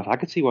good Gareth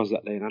Haggerty was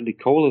that day, and Andy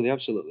Coley, they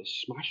absolutely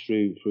smashed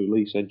through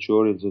Lee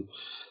Centurions. And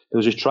there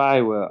was a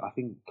try where I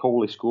think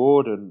Coley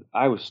scored, and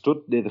I was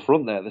stood near the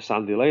front there at the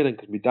Sandy Lane,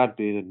 because my dad,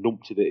 being a numb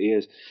to the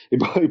ears, he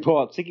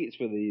bought tickets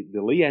for the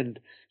Lee end,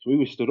 so we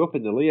were stood up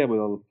in the Lee end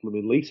with all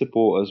the Lee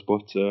supporters.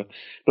 But it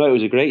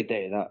was a great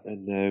day, that,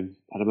 and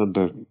I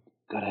remember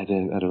I had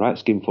a right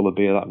skinful of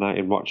beer that night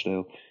in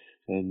Rochdale.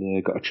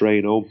 And got a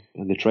train home,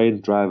 and the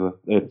train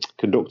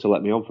conductor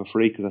let me on for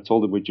free because I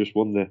told him we'd just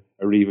won the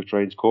Arriva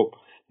Trains Cup.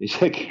 He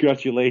said,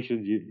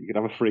 "Congratulations, you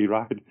can have a free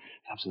ride."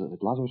 Absolutely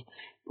blathered.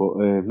 But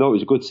no, it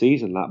was a good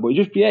season, that. But it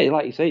just,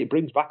 like you say, it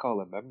brings back all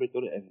the memories,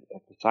 doesn't it?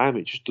 At the time,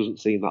 it just doesn't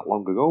seem that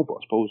long ago. But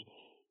I suppose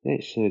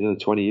it's nearly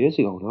 20 years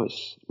ago now.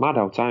 It's mad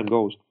how time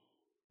goes.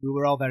 We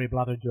were all very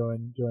bladdered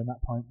during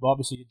that point. But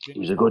obviously, it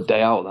was a good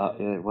day out. That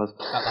it was. At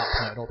that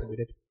point, I don't think we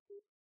did.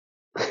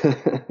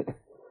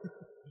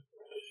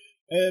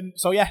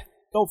 So yeah,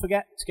 don't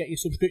forget to get your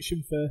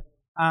subscription for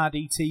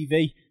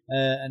RDTV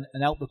and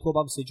help the club.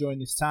 Obviously, during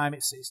this time,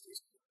 it's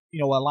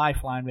a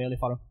lifeline really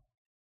for them.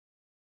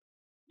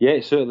 Yeah,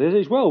 it certainly is.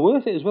 It's well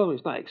worth it as well.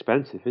 It's not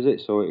expensive, is it?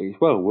 So it's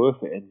well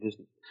worth it. And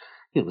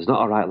there's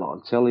not a right lot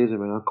on telly. I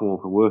mean, I come home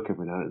from work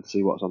every night and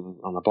see what's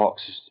on the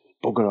box. It's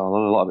bugger all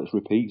on. A lot of it's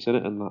repeats in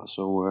it and that.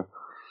 So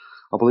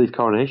I believe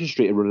Coronation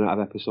Street are running out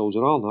of episodes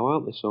and all now,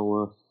 aren't they?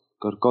 So.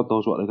 God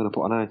knows what they're going to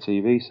put on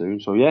ITV soon.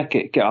 So yeah,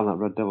 get on that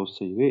Red Devils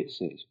TV.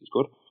 It's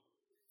good.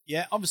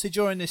 Yeah, obviously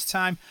during this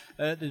time,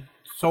 the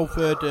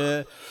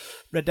Salford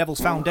Red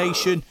Devils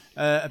Foundation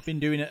have been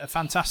doing a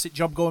fantastic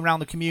job going around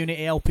the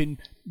community, helping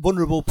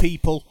vulnerable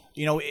people.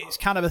 It's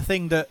kind of a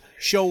thing that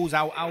shows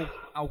how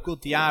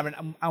good they are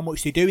and how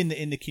much they do in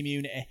the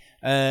community.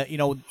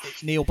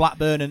 Neil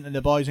Blackburn and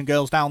the boys and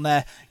girls down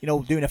there,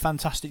 doing a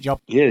fantastic job.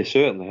 Yeah, they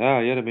certainly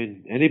are. Yeah, I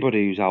mean,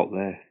 anybody who's out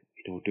there,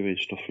 doing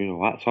stuff,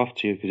 hats off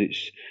to you, because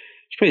it's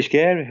pretty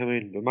scary. I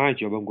mean, in my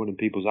job, I'm going in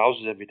people's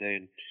houses every day,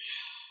 and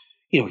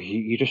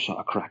you just sort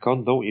of crack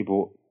on, don't you?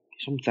 But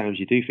sometimes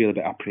you do feel a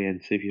bit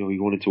apprehensive. You're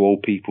going into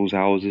old people's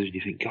houses, and you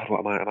think, God,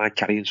 what am I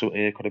carrying something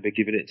here? Could I be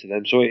giving it to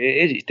them? So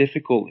it's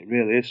difficult. It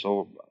really is.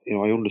 So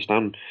I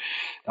understand,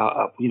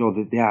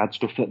 the hard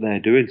stuff that they're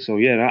doing. So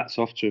yeah, hats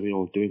off to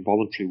them. Doing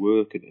voluntary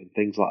work and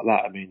things like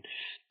that. I mean,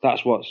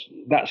 that's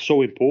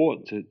so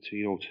important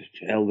to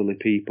elderly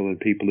people and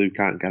people who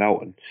can't get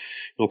out, and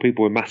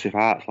people with massive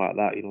hearts like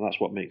that. That's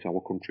what makes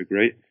our country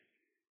great.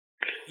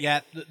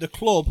 Yeah, the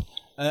club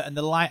and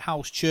the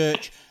Lighthouse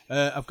Church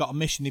have got a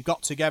mission. They've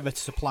got together to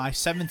supply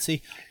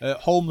 70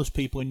 homeless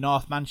people in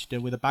North Manchester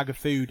with a bag of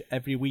food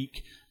every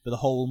week for the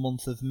whole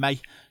month of May.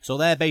 So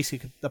they're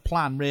basically the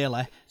plan,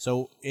 really.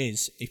 So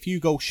is if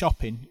you go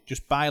shopping,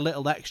 just buy a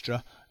little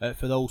extra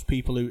for those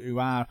people who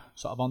are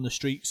sort of on the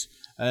streets.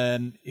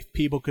 If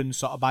people can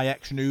sort of buy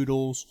extra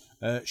noodles,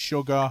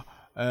 sugar,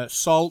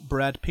 salt,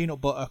 bread,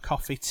 peanut butter,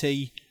 coffee,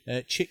 tea,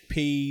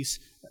 chickpeas,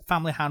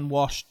 family hand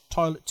wash,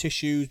 toilet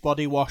tissues,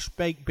 body wash,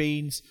 baked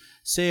beans,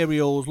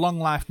 cereals, long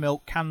life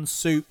milk, canned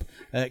soup,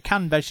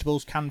 canned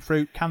vegetables, canned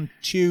fruit, canned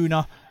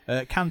tuna,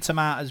 canned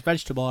tomatoes,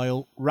 vegetable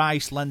oil,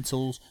 rice,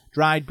 lentils,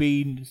 dried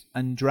beans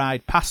and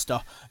dried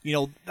pasta.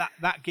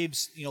 That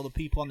gives the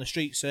people on the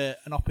streets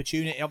an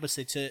opportunity,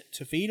 obviously,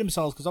 to feed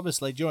themselves, because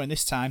obviously during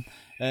this time,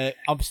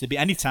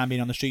 any time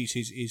being on the streets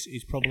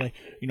is probably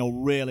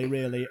really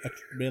really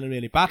really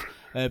really bad.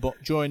 But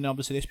during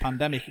obviously this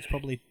pandemic, it's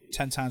probably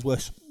 10 times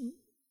worse.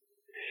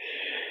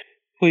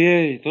 Well,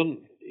 yeah,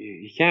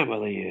 you can't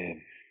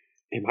really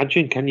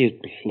imagine, can you,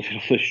 living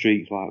off the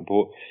streets like?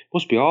 But it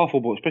must be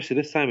awful. But especially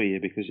this time of year,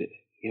 because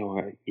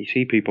you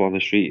see people on the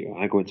street.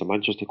 I go into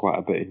Manchester quite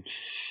a bit,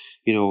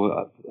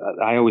 and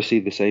I always see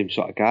the same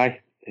sort of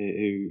guy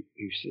who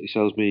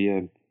sells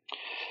me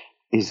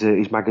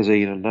his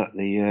magazine and that,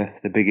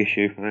 the big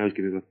issue. And I always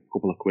give him a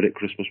couple of quid at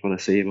Christmas when I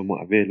see him and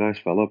what have you. Nice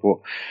fella. But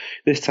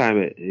this time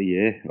of the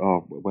year, or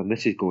when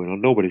this is going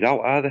on, nobody's out,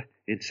 are they,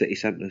 in city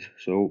centres?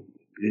 So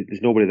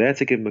there's nobody there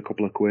to give them a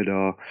couple of quid,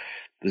 or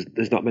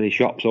there's not many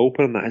shops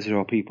open, and that is, there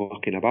are people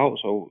knocking about.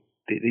 So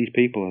these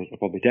people are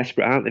probably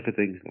desperate, aren't they, for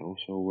things now?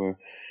 So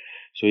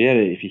yeah,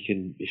 if you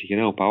can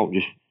help out,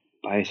 just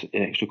buy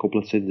an extra couple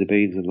of tins of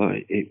beans and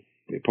that,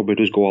 it probably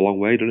does go a long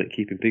way, doesn't it,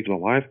 keeping people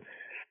alive?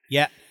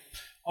 Yeah.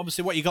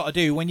 Obviously, what you got to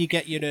do when you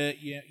get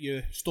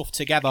your stuff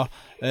together,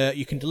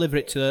 you can deliver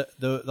it to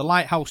the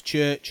Lighthouse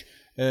Church,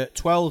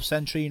 12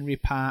 Centenary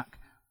Park,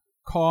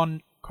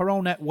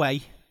 Coronet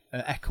Way,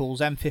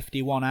 Eccles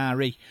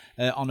M51RE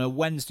on a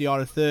Wednesday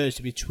or a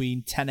Thursday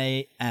between 10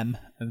 a.m.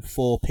 and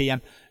 4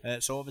 p.m.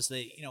 So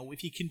obviously,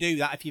 if you can do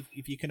that,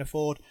 if you can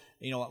afford,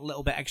 a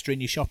little bit extra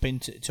in your shopping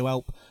to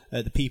help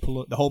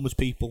the homeless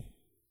people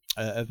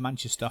of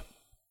Manchester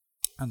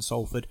and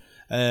Salford,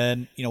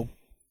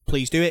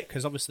 please do it,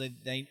 because obviously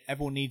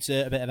everyone needs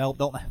a bit of help,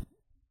 don't they?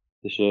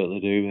 They certainly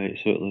do, mate.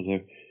 Certainly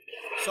do.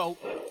 So,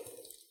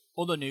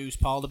 other news,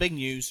 Paul. The big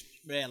news,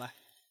 really,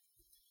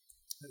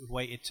 that we've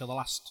waited till the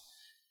last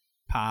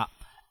part,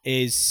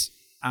 is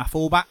our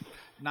fullback,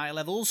 Niall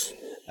Evalds.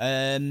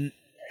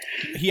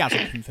 He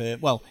hasn't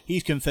confirmed. Well,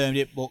 he's confirmed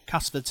it, but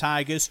Castleford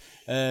Tigers,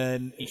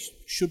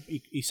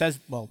 he says,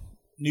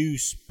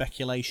 news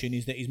speculation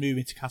is that he's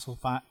moving to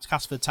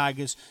Castleford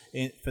Tigers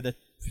for the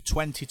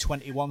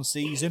 2021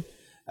 season.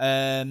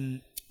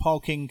 Paul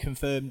King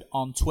confirmed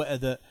on Twitter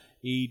that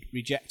he'd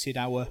rejected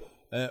our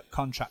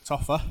contract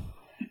offer,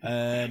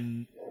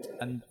 and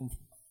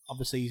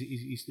obviously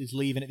he's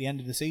leaving at the end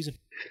of the season.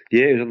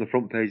 Yeah, he was on the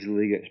front page of the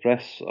League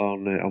Express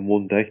on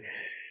Monday.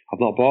 I've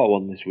not bought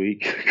one this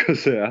week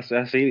because I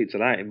seen it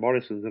tonight in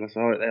Morrison's and I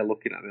saw it there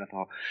looking at me. I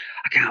thought,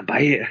 I can't buy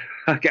it.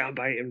 I can't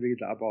buy it and read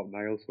that about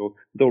Niall. So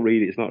don't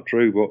read it. It's not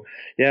true. But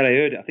yeah, I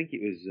heard it. I think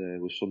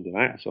it was Sunday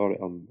night. I saw it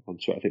on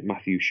Twitter. I think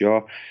Matthew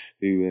Shaw,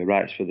 who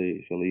writes for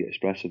League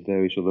Express and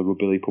various other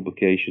rugby league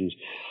publications,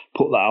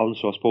 put that on.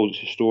 So I suppose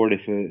it's a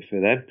story for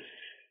them.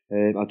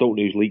 I don't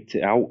know who's leaked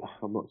it out.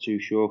 I'm not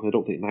too sure. I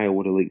don't think Niall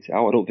would have leaked it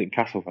out. I don't think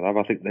Castleford have.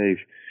 I think they've.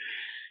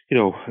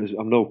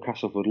 I'm no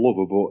Castleford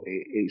lover, but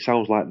it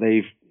sounds like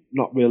they've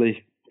not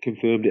really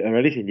confirmed it or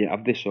anything yet,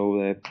 have they?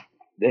 So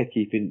they're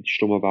keeping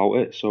stum about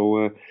it.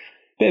 So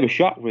bit of a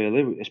shock,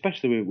 really,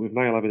 especially with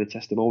Niall having a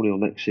testimonial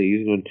next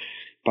season. And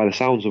by the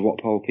sounds of what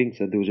Paul King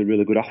said, there was a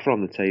really good offer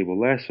on the table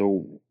there.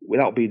 So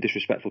without being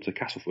disrespectful to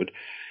Castleford,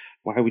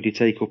 why would you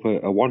take up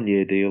a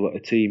one-year deal at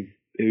a team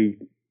who,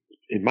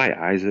 in my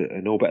eyes,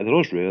 are no better than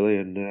us, really?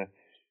 And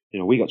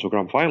we got to a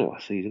grand final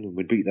last season and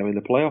we beat them in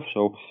the playoffs.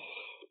 So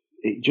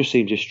it just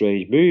seems a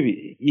strange move.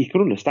 You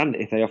can understand it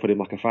if they offered him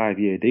like a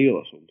 5-year deal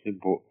or something,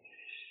 but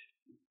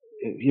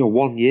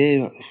 1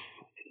 year,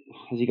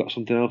 has he got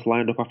something else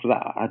lined up after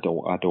that? I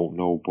don't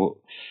know. But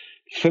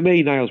for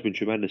me, Niall's been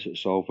tremendous at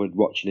Salford.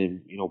 Watching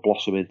him,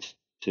 blossom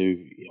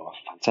into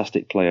a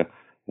fantastic player.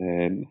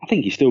 I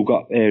think he's still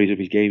got areas of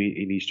his game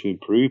he needs to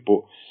improve,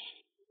 but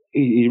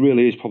he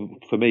really is probably,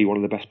 for me, one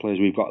of the best players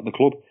we've got at the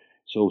club.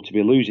 So to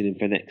be losing him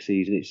for next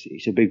season,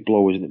 it's a big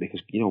blow, isn't it?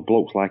 Because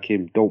blokes like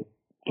him don't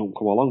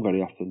come along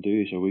very often, do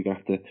you? So we're gonna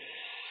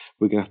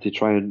have to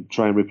try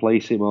and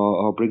replace him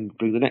or bring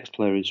the next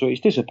player in. So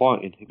it's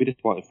disappointing. It'd be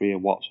disappointing for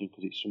Ian Watson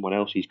because it's someone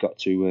else he's got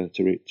to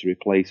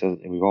replace. And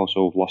we've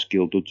also lost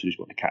Gil Dudson, who's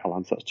got the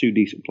Catalans. That's two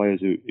decent players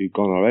who've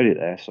gone already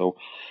there. So,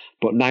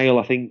 but Niall,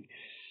 I think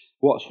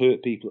what's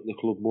hurt people at the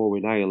club more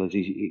with Niall is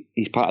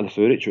he's part of the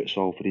furniture at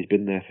Salford. He's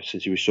been there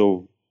since he was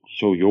so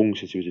young,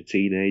 since he was a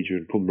teenager,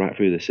 and come right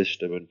through the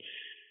system. And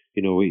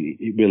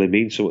it really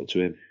means something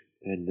to him.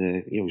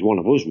 And he's one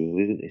of us,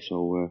 really, isn't he?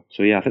 So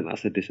yeah, I think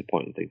that's the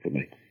disappointing thing for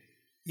me.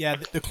 Yeah,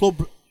 the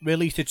club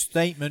released a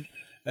statement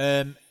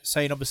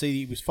saying obviously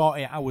he was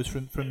 48 hours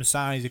from the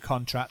signing of the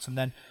contract, and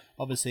then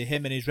obviously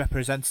him and his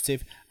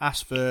representative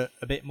asked for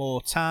a bit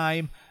more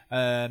time,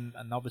 and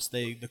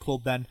obviously the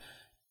club then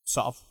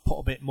sort of put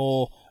a bit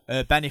more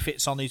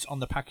benefits on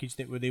the package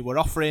that they were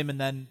offering him,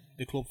 and then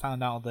the club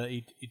found out that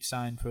he'd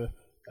signed for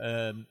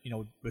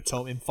were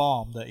told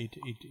informed that he'd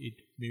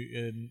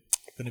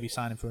going to be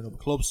signing for another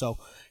club. So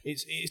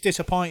it's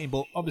disappointing,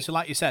 but obviously,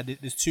 like you said,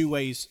 there's two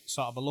ways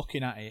sort of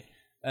looking at it.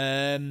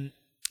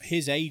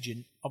 His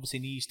agent obviously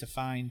needs to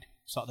find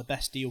sort of the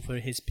best deal for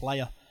his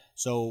player.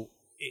 So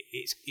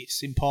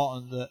it's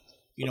important that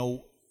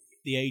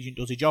the agent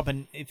does a job,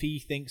 and if he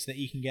thinks that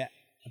he can get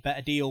a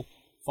better deal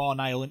for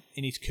Niall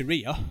in his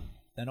career,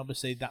 then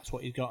obviously that's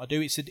what he's got to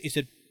do. It's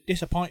a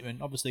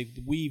disappointment. Obviously,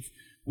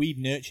 we've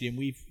nurtured him,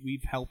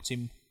 we've helped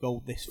him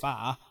go this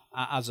far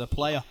as a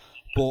player,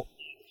 but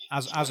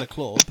as a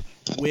club,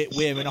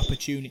 we're an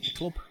opportunity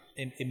club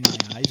in my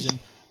eyes, and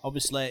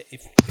obviously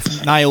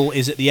if Niall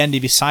is at the end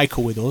of his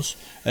cycle with us,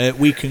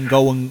 we can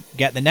go and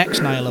get the next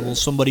Niall level,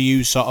 somebody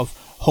who's sort of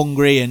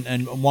hungry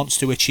and wants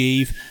to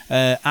achieve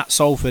at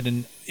Salford,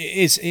 and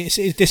it's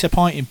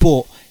disappointing,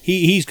 but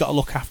he's got to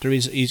look after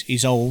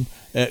his own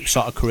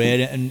sort of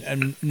career,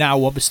 and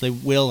now obviously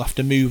we'll have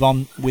to move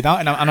on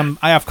without it. And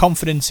I have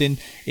confidence in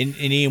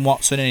Ian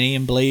Watson and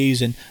Ian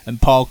Blease and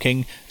Paul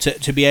King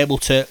to be able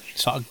to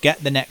sort of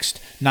get the next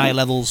Niall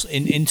levels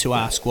into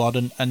our squad,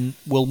 and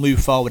we'll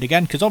move forward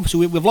again, because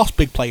obviously we've lost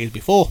big players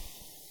before,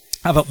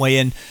 haven't we?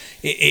 And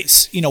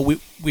it's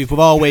we've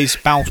always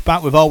bounced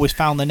back. We've always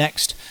found the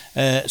next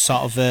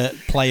sort of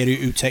player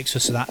who takes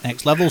us to that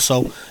next level.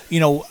 So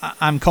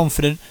I'm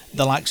confident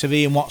the likes of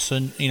Ian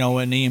Watson,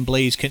 and Ian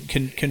Blease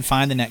can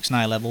find the next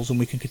Niall levels, and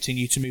we can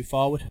continue to move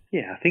forward.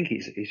 Yeah, I think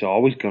he's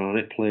always gone on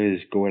it.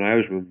 Players going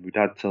out. My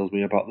dad tells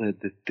me about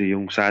the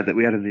young side that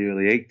we had in the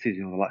early 80s.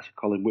 The likes of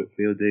Colin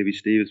Whitfield, David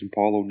Stevens, and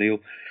Paul O'Neill,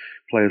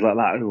 players like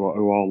that who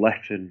all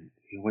left and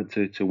went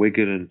to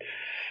Wigan, and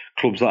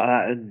clubs like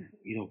that, and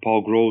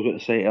Paul Groves went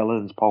to St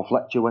Helens, Paul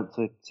Fletcher went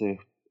to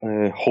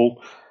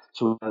Hull.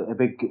 So a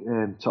big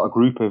sort of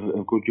group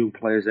of good young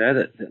players there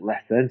that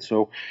left then.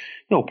 So,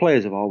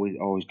 players have always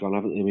gone,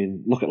 haven't they? I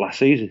mean, look at last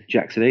season.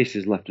 Jackson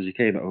Hastings left as he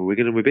came out of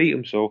Wigan and we beat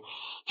him. So,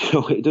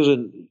 it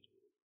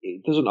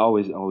doesn't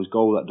always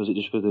go that, does it?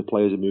 Just because the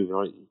players are moving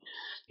on.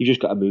 You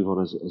just got to move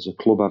on as a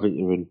club, haven't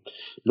you? And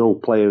no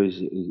player is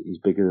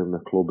bigger than the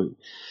club.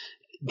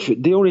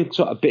 The only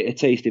sort of bitter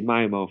taste in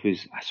my mouth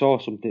is I saw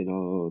something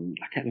on,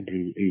 I can't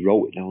remember who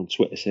wrote it now on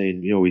Twitter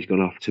saying, he's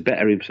going to have to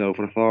better himself.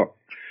 And I thought,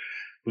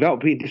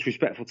 without being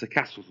disrespectful to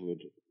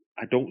Castleford,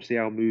 I don't see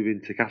how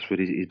moving to Castleford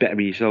is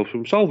bettering yourself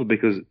from Salford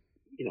because,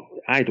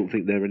 I don't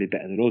think they're any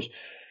better than us.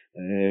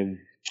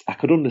 I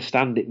could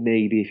understand it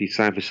maybe if he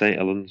signed for St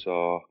Helens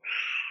or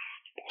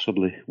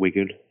possibly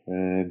Wigan,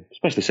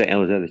 especially St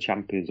Helens, they're the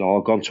champions,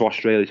 or gone to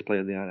Australia to play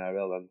in the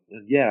NRL.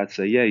 And yeah, I'd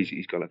say,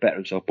 he's got to better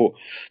himself. But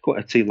got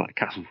a team like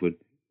Castleford,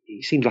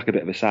 he seems like a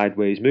bit of a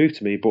sideways move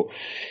to me, but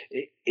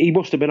he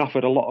must have been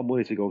offered a lot of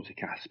money to go to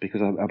Cass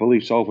because I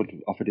believe Salford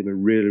offered him a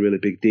really, really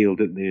big deal,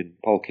 didn't they? And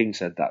Paul King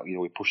said that, he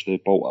pushed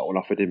the boat out and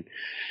offered him,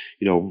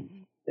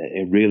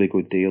 a really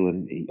good deal,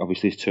 and he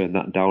obviously has turned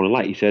that down. And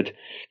like you said,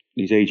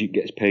 his agent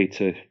gets paid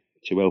to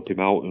help him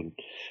out and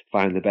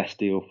find the best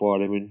deal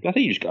for him. And I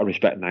think you just got to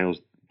respect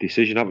Niall's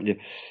decision, haven't you?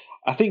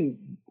 I think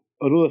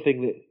another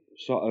thing that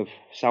sort of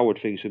soured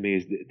things for me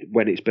is that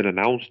when it's been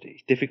announced,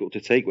 it's difficult to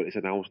take when it's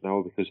announced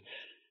now because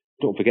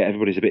don't forget,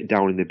 everybody's a bit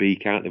down in the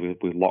beak, aren't they?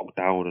 With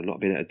lockdown and not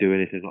being able to do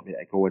anything, not being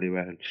able to go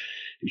anywhere. And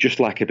it's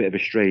just like a bit of a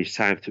strange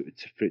time for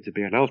it to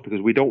be announced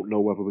because we don't know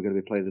whether we're going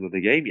to be playing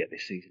another game yet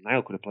this season.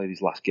 Niall could have played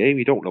his last game.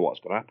 You don't know what's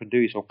going to happen, do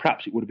you? So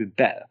perhaps it would have been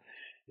better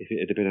if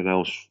it had been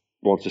announced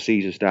once the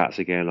season starts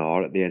again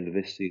or at the end of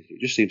this season.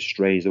 It just seems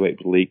strange the way it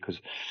was leaked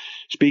because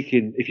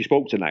if you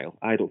spoke to Niall,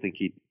 I don't think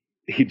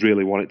he'd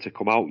really want it to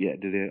come out yet,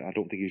 did he? I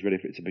don't think he's ready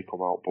for it to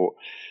come out, but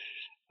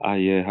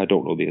I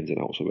don't know the ins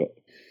and outs of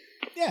it.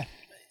 Yeah.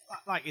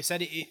 Like you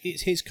said,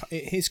 it's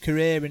his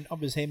career, and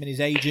obviously him and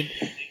his agent,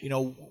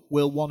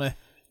 will want to,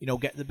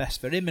 get the best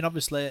for him. And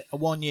obviously, a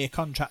 1-year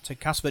contract at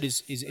Casford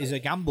is a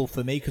gamble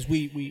for me because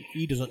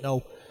he doesn't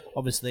know,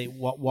 obviously,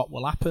 what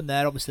will happen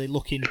there. Obviously,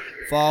 looking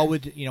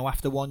forward,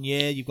 after 1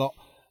 year, you've got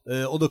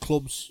other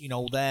clubs,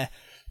 their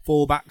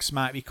fullbacks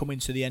might be coming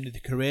to the end of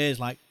their careers,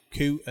 like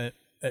Coote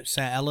at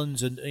St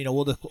Helens, and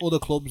other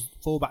clubs,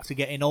 fullbacks are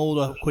getting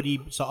older. Could he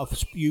sort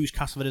of use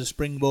Castleford as a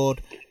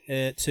springboard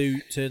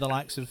to the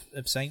likes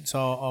of Saints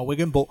or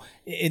Wigan? But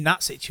in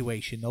that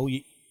situation, though,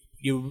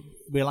 you're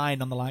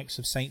relying on the likes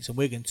of Saints and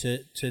Wigan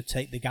to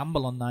take the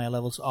gamble on Niall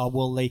Levels, or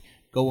will they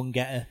go and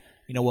get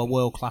a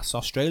world class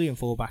Australian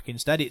fullback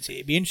instead?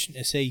 It'd be interesting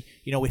to see,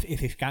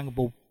 if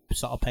gamble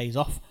sort of pays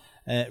off,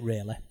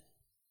 really.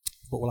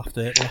 But we'll have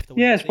to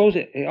I suppose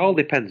it all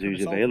depends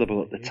who's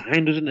available at the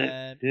time, doesn't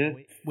it? Yeah.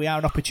 We are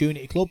an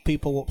opportunity club.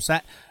 People are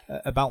upset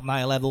about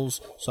Niall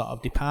Levels sort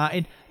of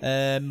departing,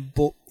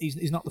 but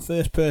he's not the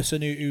first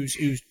person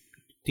who's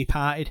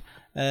departed,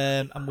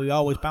 and we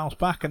always bounce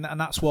back, and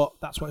that's what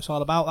it's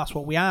all about. That's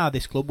what we are.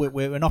 This club,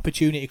 we're an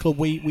opportunity club.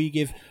 We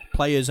give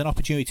players an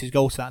opportunity to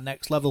go to that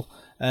next level,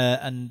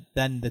 and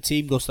then the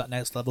team goes to that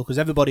next level because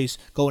everybody's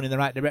going in the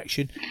right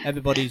direction.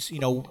 Everybody's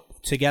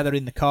together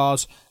in the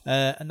cause,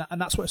 and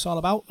that's what it's all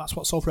about. That's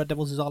what Salford Red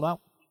Devils is all about.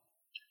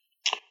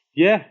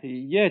 Yeah,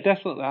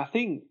 definitely. I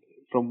think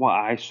from what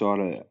I saw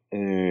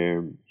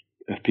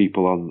of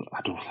people on,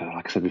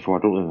 like I said before,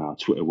 I don't know how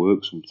Twitter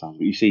works sometimes,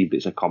 but you see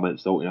bits of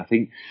comments, don't you? I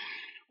think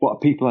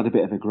what people had a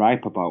bit of a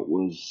gripe about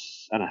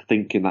was, and I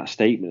think in that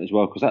statement as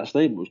well, because that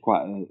statement was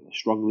quite a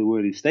strongly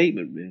worded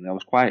statement, really. I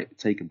was quite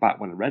taken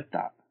back when I read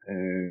that.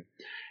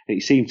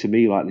 It seemed to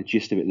me like the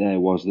gist of it there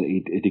was that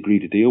he'd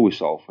agreed a deal with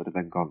Salford and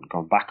then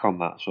gone back on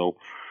that. So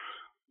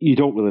you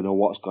don't really know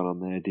what's gone on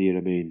there, do you?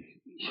 I mean,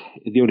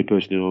 the only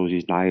person who knows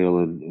is Niall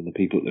and the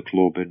people at the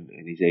club and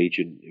his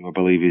agent, who I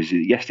believe is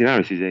Iestyn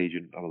Harris, his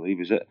agent, I believe,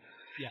 is it?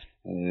 Yeah.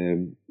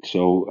 And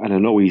I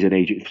know he's an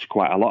agent for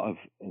quite a lot of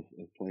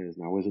players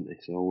now, isn't he?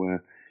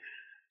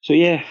 So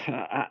yeah,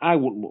 I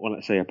wouldn't want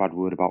to say a bad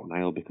word about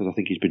Niall because I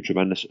think he's been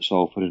tremendous at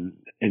Salford,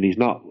 and he's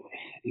not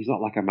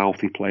like a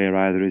mouthy player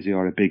either, is he,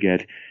 or a big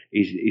head.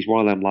 He's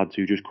one of them lads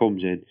who just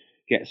comes in,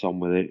 gets on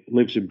with it,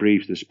 lives and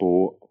breathes the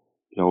sport.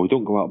 He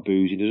don't go out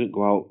boozing, he doesn't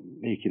go out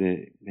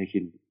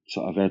making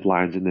sort of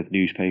headlines in the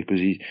newspapers.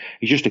 He's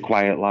just a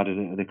quiet lad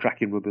and a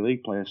cracking rugby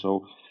league player.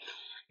 So,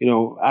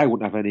 I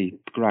wouldn't have any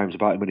grimes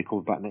about him when he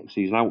comes back next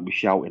season. I wouldn't be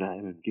shouting at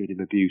him and giving him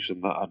abuse,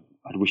 and that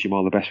I'd wish him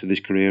all the best with his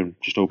career and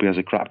just hope he has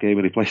a crap game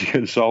when he plays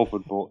against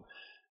Salford. But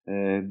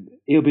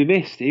he'll be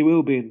missed. He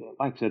will be. And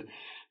like I said,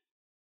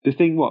 the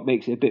thing what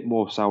makes it a bit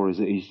more sour is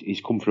that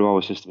he's come through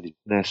our system and he's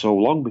been there so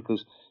long,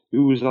 because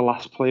who was the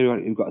last player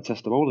who got a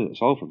testimonial at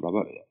Salford,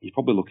 Robert? You're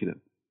probably looking at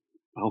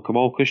Malcolm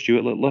Walker,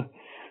 Stuart Littler,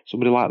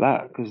 somebody like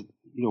that, because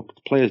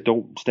players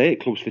don't stay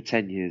at clubs for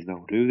 10 years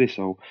now, do they?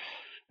 So,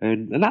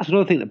 and that's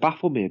another thing that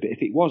baffled me a bit.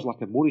 If it was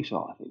like a money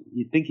sort of thing,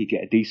 you'd think he'd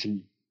get a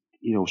decent,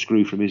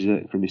 screw from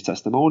his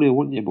testimonial,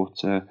 wouldn't you?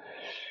 But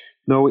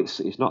no,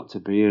 it's not to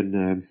be,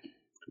 and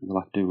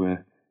we'll have to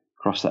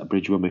cross that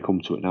bridge when we come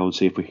to it now and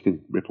see if we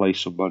can replace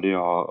somebody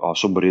or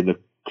somebody in the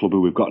club who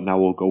we've got now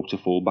will go to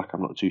full-back.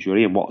 I'm not too sure.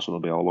 Ian Watson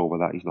will be all over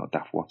that. He's not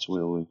daft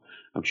Watson.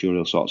 I'm sure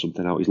he'll sort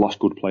something out. He's lost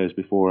good players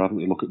before, haven't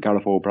he? Look at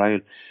Gareth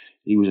O'Brien.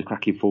 He was a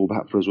cracking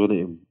full-back for us, wasn't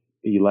he? And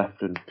he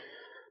left and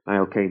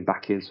Niall came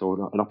back in,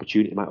 so an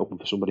opportunity might open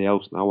for somebody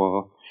else now,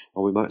 or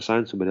we might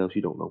sign somebody else.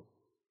 You don't know.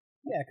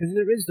 Yeah, because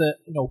there is the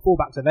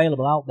fullbacks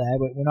available out there,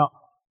 but we're not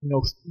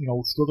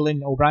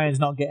struggling. O'Brien's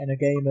not getting a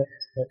game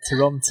at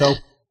Toronto.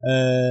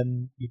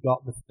 You've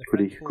got the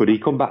could he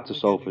come back to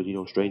Salford?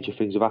 Stranger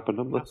things have happened,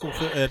 haven't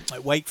they?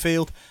 At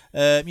Wakefield,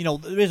 there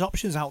is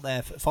options out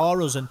there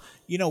for us, and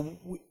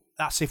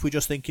that's if we're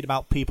just thinking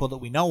about people that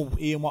we know.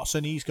 Ian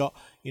Watson, he's got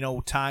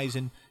ties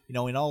in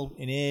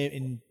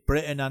in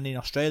Britain and in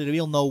Australia.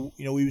 He'll know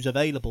who's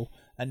available,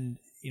 and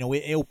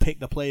he'll pick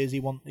the players he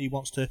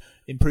wants to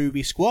improve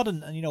his squad,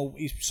 and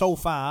he's so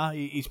far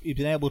he's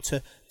been able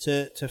to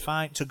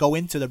go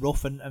into the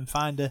rough and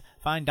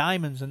find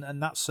diamonds,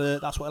 and that's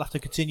what he'll have to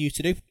continue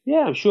to do.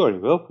 Yeah, I'm sure he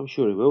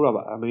will,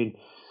 Robert. I mean,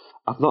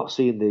 I've not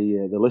seen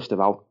the list of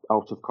out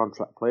of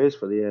contract players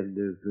for the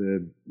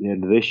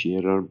end of this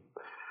year.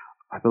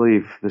 I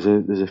believe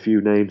there's a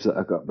few names that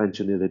I got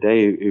mentioned the other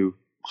day who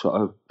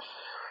sort of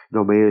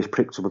my ears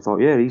pricked up and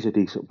thought, yeah, he's a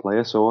decent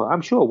player. So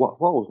I'm sure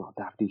Wattle's not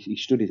daft. He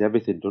studies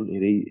everything, doesn't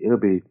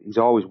he? He's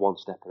always one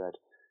step ahead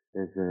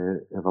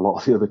of a lot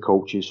of the other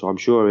coaches. So I'm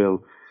sure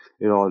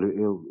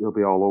he'll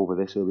be all over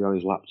this. He'll be on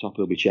his laptop.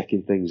 He'll be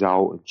checking things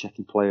out and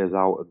checking players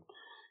out.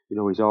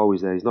 And he's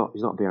always there. He's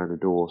not behind the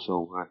door.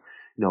 So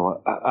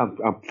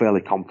I'm fairly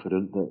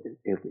confident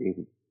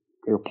that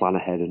he'll plan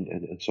ahead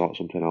and sort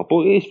something out.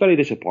 But it's very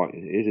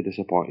disappointing. It is a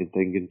disappointing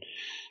thing, and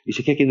it's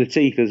a kick in the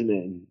teeth, isn't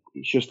it? And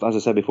it's just, as I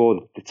said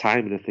before, the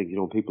timing of things.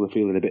 People are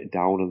feeling a bit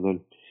down, and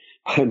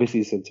then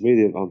Missy said to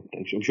me,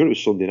 I'm sure it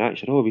was Sunday night,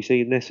 she said, "Oh, have you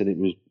seen this?" And it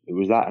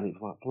was that, and it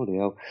was like, bloody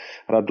hell.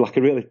 And I had like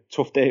a really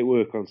tough day at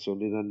work on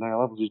Sunday, and then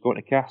Niall Evans was going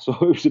to cast, so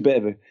it was a bit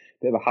of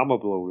a hammer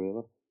blow,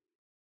 really.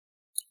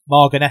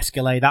 Morgan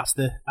Escalay, that's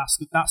the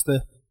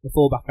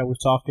fullback I was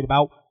talking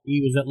about.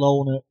 He was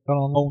gone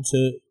on loan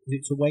to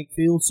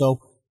Wakefield,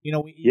 so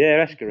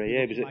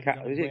Escalay, he was at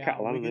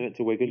Catalan and then went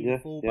to Wigan,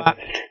 yeah.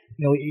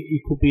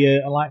 He could be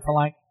a like for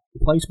like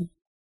replacement.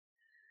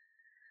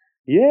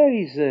 Yeah,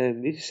 he's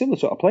a similar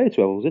sort of player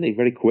to Evans, isn't he?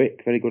 Very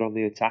quick, very good on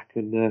the attack,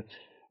 and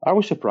I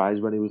was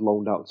surprised when he was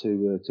loaned out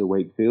to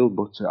Wakefield,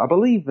 but I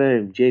believe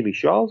Jamie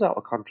Shaw's out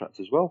of contract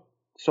as well.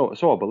 So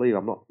I believe,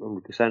 I'm not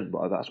 100%,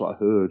 but that's what I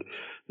heard.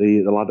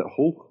 The lad at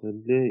Hull,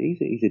 and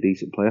he's a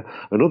decent player.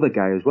 Another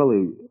guy as well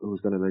who I was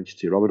going to mention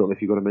to you, Rob, I don't know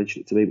if you're going to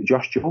mention it to me, but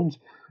Josh Jones.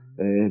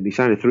 He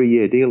signed a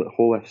 3-year deal at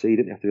Hull FC,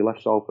 didn't he, after he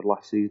left Salford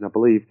last season. I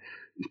believe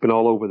it's been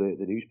all over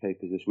the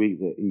newspapers this week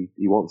that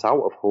he wants out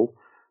of Hull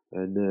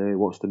and he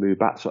wants to move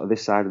back sort of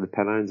this side of the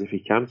Pennines if he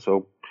can.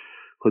 So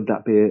could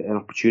that be an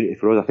opportunity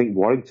for us? I think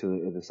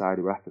Warrington are the side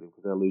who are after him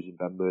because they're losing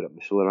Ben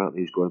Murdoch-Masilla, aren't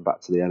they? He's going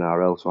back to the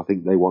NRL, so I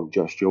think they want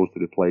Josh Jones to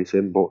replace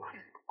him. But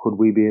could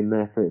we be in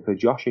there for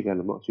Josh again?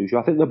 I'm not too sure.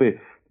 I think there'll be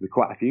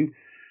quite a few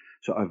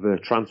sort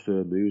of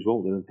transfer moves,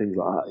 won't there, and things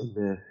like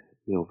that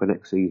in for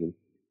next season.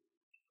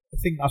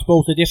 I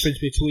suppose the difference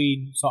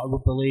between sort of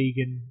rugby league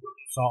and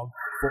sort of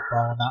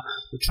football and that,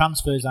 the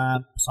transfers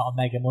aren't sort of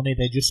mega money,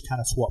 they just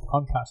kind of swap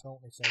contracts, don't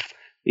they? So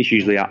it's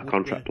usually out of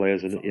contract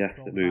players, isn't it? Yeah,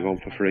 that move on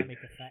for free.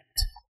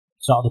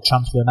 Sort of the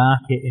transfer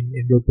market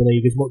in rugby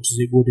league as much as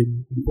it would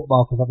in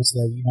football, because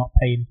obviously you're not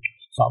paying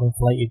sort of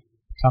inflated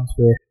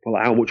transfer.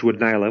 Well, how much would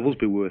Niall Evans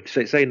be worth?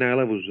 Say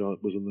Niall Evans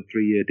was on the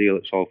 3-year deal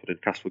at Salford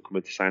and Castle come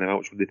in to sign him. How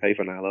much would they pay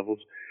for Niall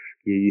Evans?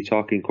 You're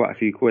talking quite a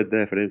few quid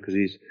there for him because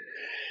he's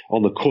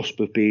on the cusp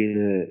of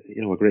being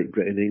a Great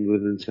Britain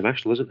England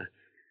international, isn't he?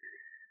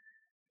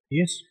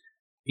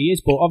 He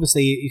is, but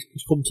obviously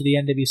he's come to the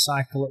end of his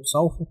cycle at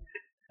Salford.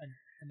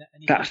 And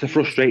that's the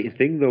frustrating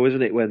thing, though,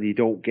 isn't it? When you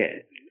don't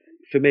get,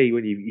 for me,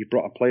 when you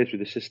brought a player through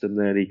the system,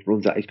 there and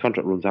his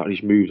contract runs out, and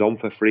he's moved on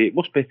for free. It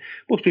must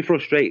be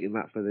frustrating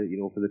that for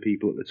the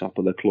people at the top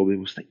of the club. They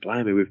must think,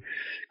 blimey, we've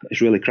got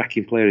this really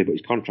cracking player here, but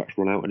his contract's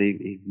run out and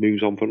he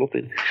moves on for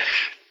nothing.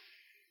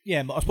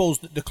 Yeah, but I suppose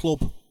the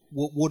club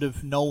would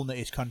have known that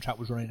his contract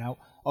was running out.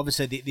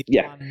 Obviously, they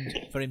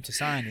planned for him to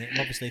sign it, and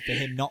obviously for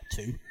him not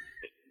to.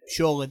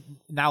 Surely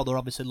now they're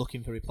obviously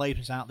looking for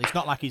replacements, aren't they? It's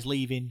not like he's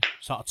leaving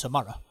sort of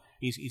tomorrow.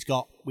 We've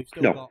still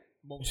got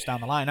months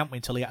down the line, haven't we,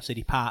 until he actually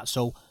departs.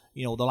 So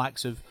the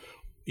likes of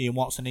Ian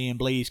Watson, Ian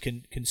Blease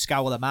can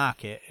scour the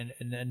market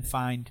and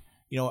find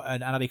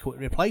an adequate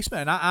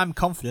replacement. And I'm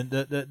confident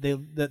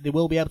that they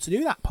will be able to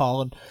do that,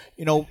 Paul. And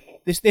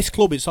this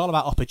club is all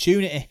about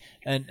opportunity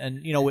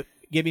and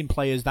giving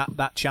players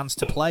that chance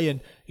to play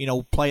and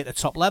play at the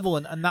top level,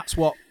 and that's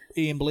what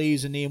Ian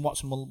Blease and Ian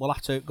Watson will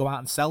have to go out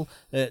and sell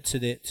to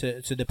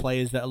the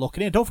players that are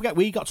looking in. Don't forget,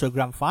 we got to a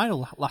grand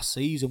final last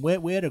season.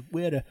 We're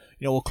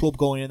a club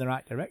going in the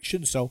right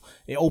direction, so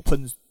it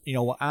opens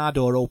our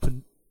door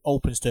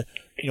opens to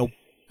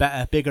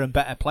bigger and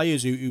better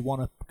players who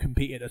want to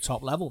compete at the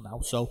top level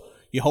now. So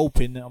you're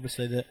hoping that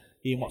obviously that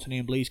Ian Watson and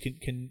Ian Blease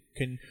can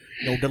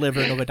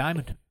deliver another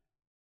diamond.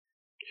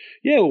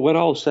 Yeah, well, when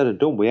all's said and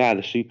done, we are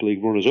the Super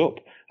League runners-up,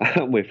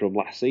 aren't we, from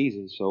last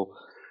season?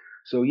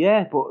 So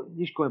yeah, but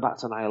just going back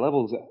to higher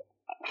levels,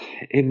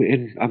 I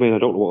mean, I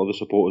don't know what other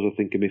supporters are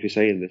thinking if you're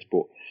saying this,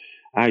 but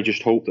I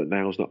just hope that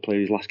Niall's not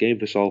playing his last game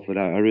for Salford.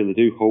 I really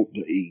do hope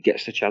that he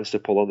gets the chance to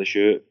pull on the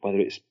shirt, whether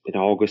it's in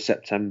August,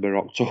 September,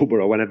 October,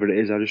 or whenever it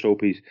is. I just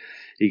hope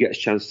he gets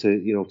a chance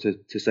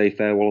to say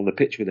farewell on the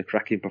pitch with a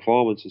cracking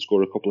performance and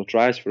score a couple of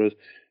tries for us.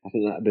 I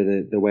think that'd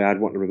be the way I'd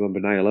want to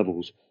remember Niall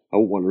Levels. I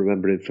wouldn't want to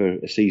remember him for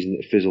a season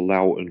that fizzled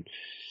out and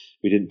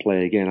we didn't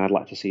play again. I'd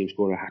like to see him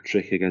score a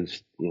hat-trick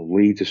against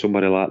Leeds or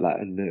somebody like that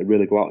and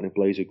really go out in a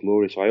blaze of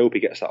glory. So I hope he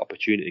gets that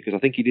opportunity because I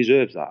think he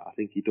deserves that. I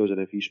think he does, and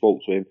if you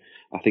spoke to him,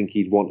 I think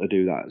he'd want to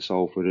do that at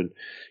Salford. And,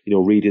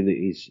 reading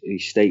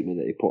his statement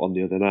that he put on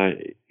the other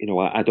night,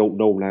 I don't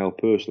know Niall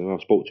personally. I've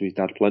spoke to his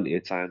dad plenty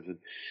of times and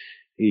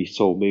he's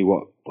told me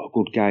what a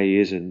good guy he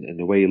is and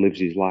the way he lives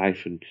his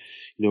life. And,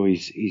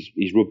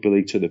 he's rugby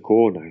league to the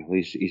core now.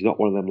 He's not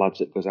one of them lads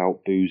that goes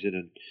out boozing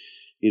and,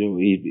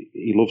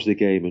 he loves the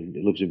game and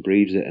he lives and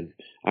breathes it, and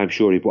I'm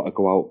sure he'd want to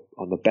go out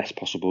on the best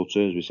possible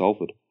terms with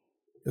Salford.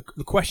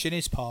 The question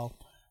is, Paul,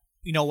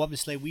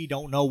 obviously we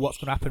don't know what's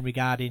going to happen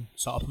regarding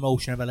sort of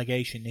promotion and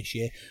relegation this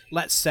year.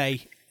 Let's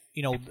say,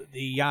 the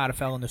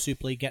RFL and the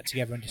Super League get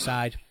together and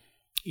decide,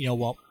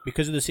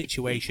 because of the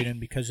situation and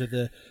because of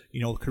the,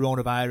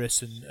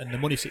 coronavirus and the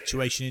money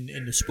situation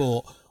in the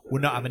sport, we're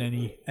not having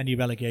any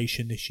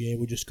relegation this year.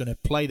 We're just going to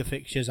play the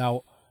fixtures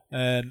out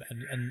and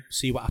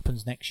see what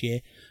happens next year.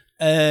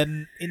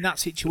 In that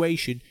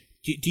situation,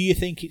 do you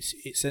think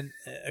it's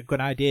a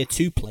good idea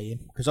to play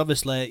him? Because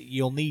obviously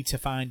you'll need to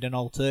find an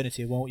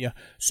alternative, won't you?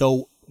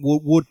 So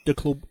would the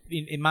club,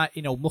 in my,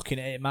 looking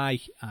at it in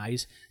my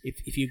eyes,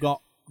 if you've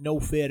got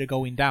no fear of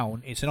going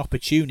down, it's an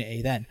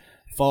opportunity then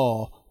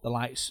for the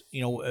likes,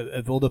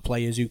 of other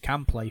players who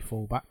can play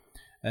fullback,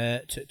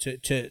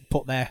 to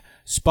put their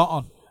spot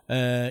on.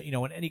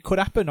 And it could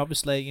happen.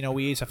 Obviously,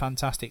 he is a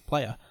fantastic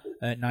player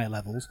at Niall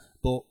Levels,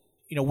 but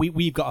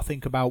we've got to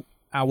think about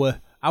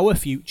our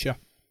future,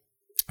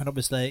 and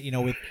obviously,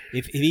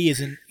 if he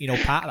isn't,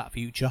 part of that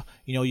future,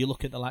 you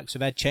look at the likes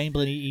of Ed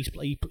Chamberlain.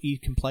 He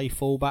can play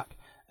fullback.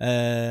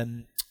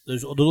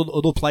 There's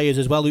other players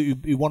as well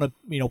who want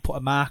to, put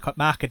a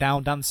marker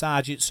down. Dan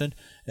Sargentson,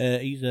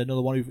 he's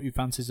another one who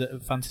fancies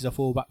a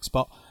fullback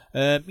spot.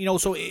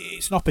 So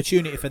it's an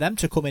opportunity for them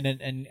to come in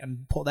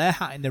and put their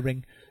hat in the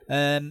ring.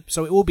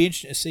 So it will be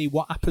interesting to see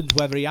what happens,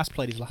 whether he has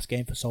played his last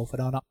game for Salford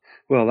or not.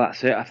 Well,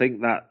 that's it. I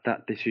think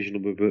that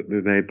decision will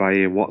be made by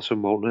Ian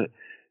Watson, won't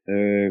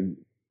it?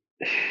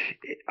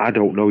 I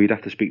don't know. You'd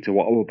have to speak to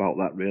Watto about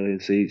that really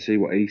and see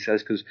what he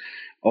says. Because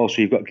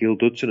also you've got Gil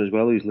Dudson as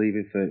well, who's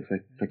leaving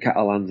for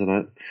Catalans, and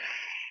I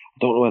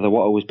don't know whether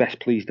Watto was best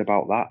pleased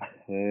about that.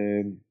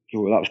 That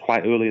was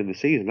quite early in the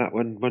season.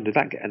 When did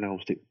that get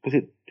announced?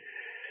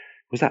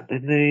 Was that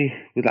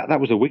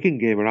the Wigan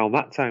game around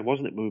that time,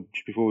 wasn't it?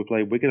 Just before we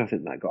played Wigan, I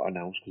think that got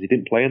announced because he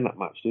didn't play in that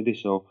match, did he?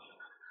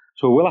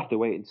 So we'll have to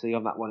wait and see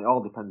on that one. It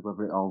all depends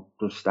whether it all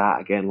does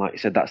start again. Like you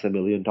said, that's the $1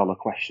 million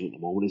question at the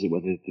moment, is it?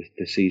 Whether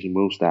the season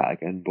will start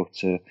again. But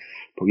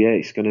yeah,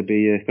 it's going to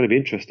be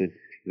interesting.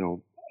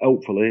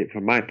 Hopefully,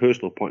 from my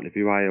personal point of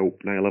view, I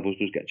hope Niall Levels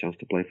does get a chance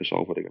to play for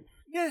Salford again.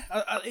 Yeah,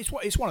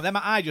 it's one of them.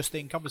 I just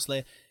think,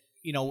 obviously,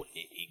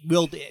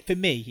 for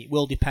me, it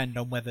will depend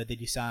on whether they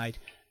decide.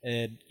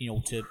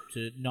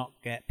 To not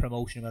get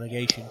promotion and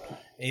relegation.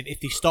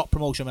 If they stop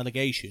promotion and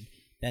relegation,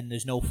 then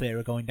there's no fear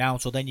of going down.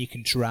 So then you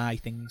can try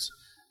things.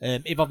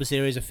 If obviously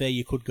there is a fear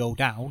you could go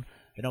down,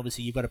 then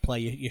obviously you've got to play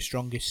your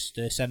strongest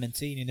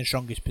 17 in the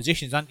strongest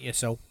positions, haven't you?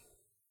 So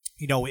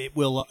it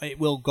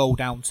will go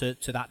down to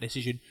that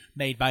decision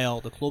made by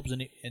all the clubs,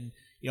 and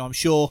I'm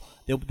sure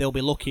they'll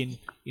be looking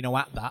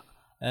at that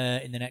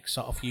in the next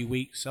sort of few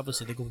weeks.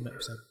 Obviously the government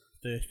have said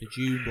 1st of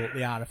June, but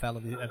the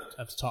RFL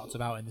have talked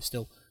about it, and they're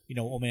still. They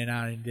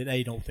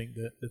don't think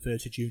that the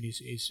 1st of June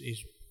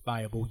is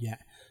viable yet.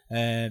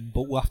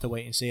 But we'll have to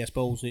wait and see. I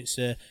suppose it's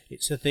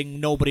a thing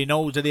nobody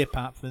knows, do they?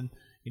 Apart from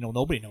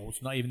nobody knows.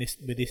 Not even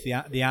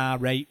the R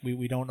rate.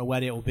 We don't know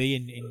where it will be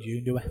in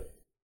June, do we?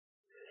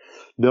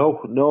 No.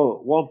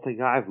 One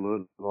thing I've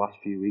learned in the last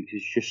few weeks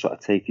is just sort of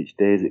take each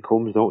day as it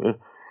comes, don't you?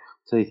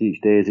 Take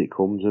each day as it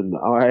comes, and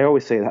I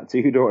always say that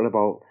too, don't I,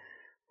 about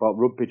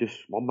rugby, just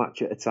one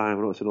match at a time.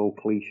 I know it's an old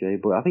cliche,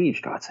 but I think you've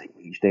just got to take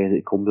each day as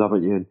it comes,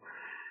 haven't you? And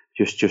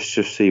just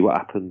see what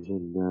happens,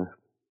 and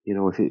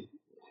if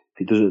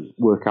it doesn't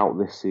work out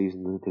this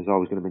season, there's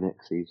always going to be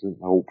next season,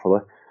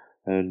 hopefully.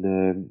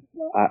 And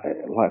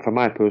from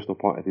my personal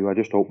point of view, I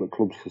just hope that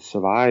clubs can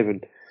survive,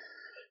 and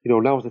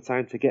now's the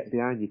time to get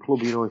behind your club.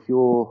 If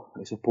you're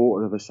a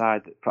supporter of a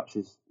side that perhaps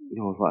is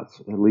like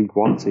a League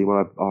One team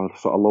or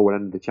sort of lower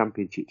end of the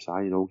Championship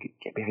side,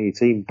 get behind your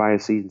team, buy a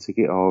season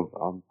ticket,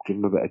 or give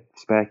them a bit of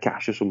spare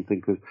cash or something,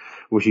 because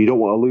obviously you don't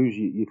want to lose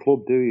your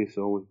club, do you?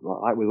 So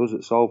like with us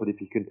at Salford, if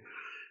you can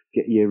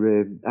get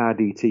your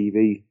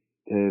RDTV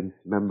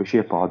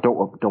membership, or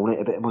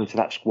donate a bit of money to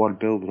that squad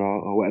builder,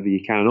 or whatever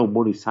you can. I know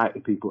money's tight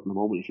with people at the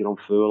moment if you're on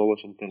furlough or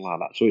something like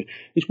that. So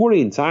it's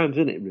worrying times,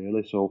 isn't it,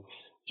 really? So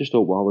just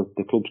hope all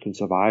the clubs can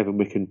survive and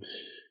we can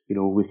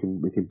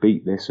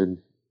beat this, and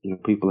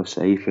people are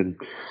safe and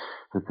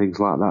things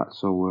like that.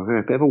 So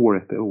a bit of a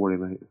worry,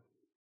 mate.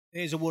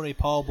 It is a worry,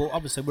 Paul, but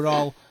obviously we're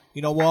all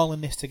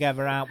in this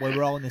together, aren't we?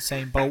 We're all in the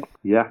same boat.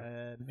 Yeah.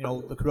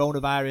 The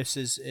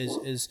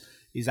coronavirus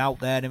is out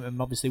there,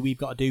 and obviously we've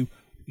got to do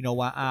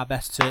our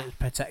best to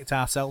protect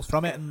ourselves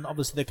from it. And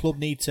obviously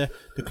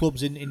the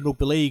clubs in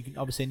rugby league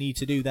obviously need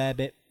to do their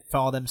bit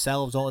for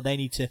themselves, or they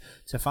need to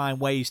find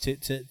ways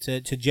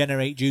to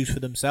generate dues for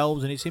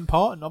themselves. And it's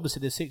important. Obviously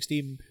the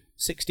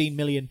 £16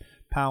 million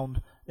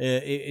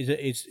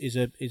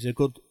is a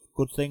good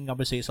thing.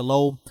 Obviously it's a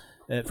loan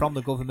from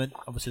the government.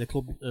 Obviously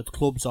the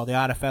clubs or the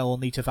RFL will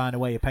need to find a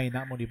way of paying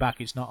that money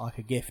back. It's not like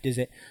a gift, is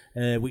it?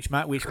 Which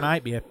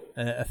might be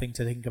a thing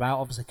to think about.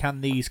 Obviously, can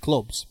these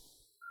clubs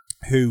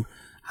who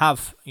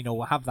have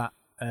that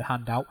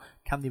handout,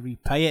 can they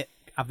repay it?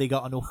 Have they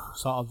got enough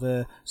sort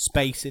of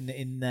space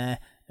in their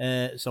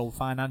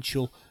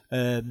financial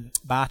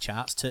bar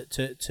charts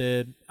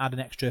to add an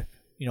extra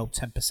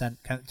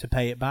 10% to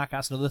pay it back?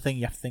 That's another thing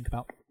you have to think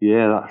about.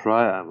 Yeah, that's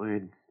right. I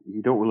mean,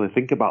 you don't really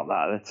think about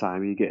that at the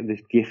time. You're getting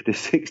this gift of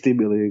 60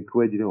 million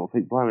quid. You don't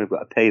think, blimey, I've got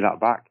to pay that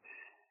back.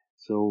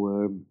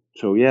 So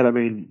yeah, I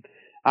mean,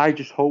 I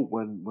just hope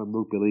when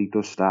rugby league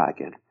does start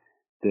again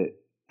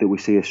that we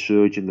see a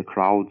surge in the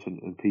crowds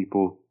and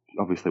people,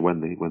 obviously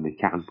when they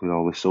can, with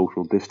all this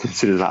social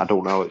distancing and that. I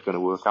don't know how it's going to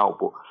work out,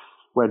 but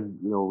when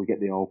we get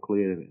the all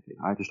clear,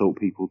 I just hope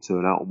people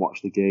turn out and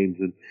watch the games.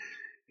 And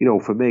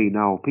for me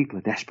now, people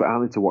are desperate,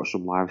 aren't they, to watch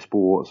some live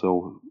sport.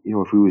 So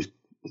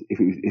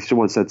if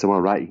someone said tomorrow,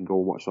 right, you can go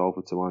and watch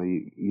Salford tomorrow,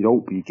 you'd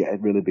hope you get a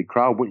really big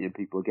crowd, wouldn't you?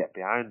 People get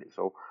behind it.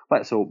 So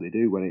let's hope they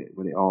do when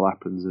it all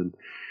happens, and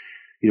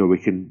we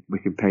can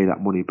pay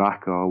that money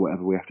back or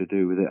whatever we have to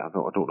do with it. I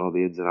don't know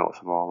the ins and outs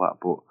of all that,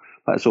 but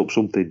let's hope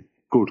something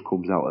good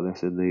comes out of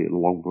this in the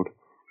long run.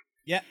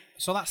 Yeah,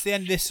 so that's the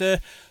end of this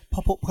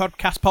pop-up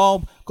podcast,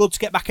 Paul. Good to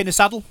get back in the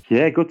saddle.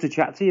 Yeah, good to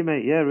chat to you,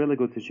 mate. Yeah, really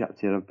good to chat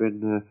to you.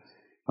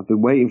 I've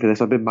been waiting for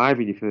this. I've been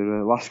miming you for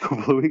the last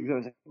couple of weeks. I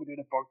was like, we're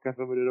doing a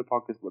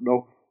podcast, but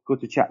no,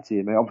 good to chat to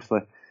you, mate. Obviously,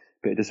 a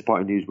bit of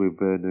disappointing news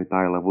with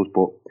Niall Levels,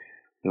 but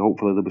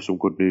hopefully there'll be some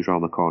good news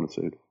around the corner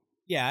soon.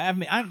 Yeah, I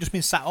haven't just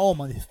been sat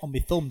home on my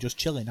thumb just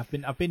chilling.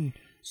 I've been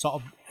sort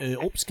of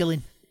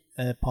upskilling,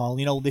 Paul.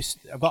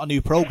 I've got a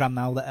new program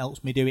now that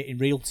helps me do it in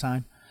real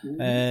time.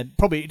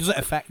 Probably it doesn't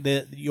affect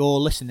your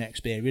listening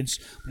experience,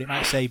 but it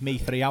might save me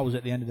 3 hours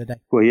at the end of the day.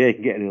 Well, yeah, you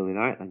can get an early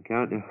night then,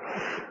 can't you?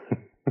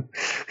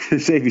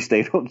 Save you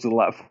staying up till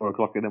like 4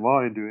 o'clock in the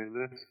morning doing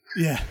this.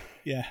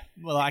 Yeah.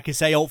 Well, I can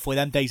say hopefully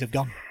them days have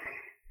gone.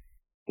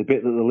 The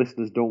bit that the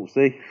listeners don't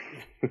see.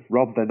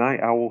 Rob the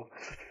night owl.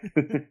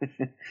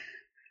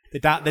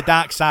 The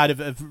dark side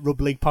of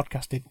rugby league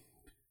podcasting.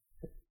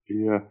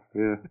 Yeah.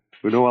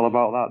 We know all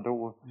about that, don't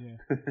we?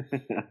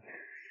 Yeah.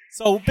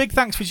 So, big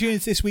thanks for tuning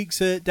to this week's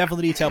Devil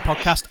in the Detail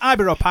podcast. I'm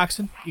Rob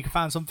Parkinson. You can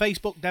find us on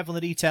Facebook, Devil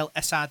in the Detail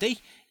SRD. You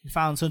can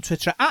find us on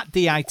Twitter at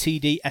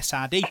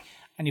DITDSRD.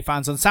 And you can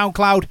find us on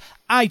SoundCloud,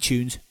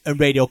 iTunes, and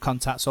Radio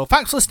Contact. So,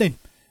 thanks for listening,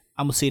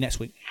 and we'll see you next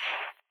week.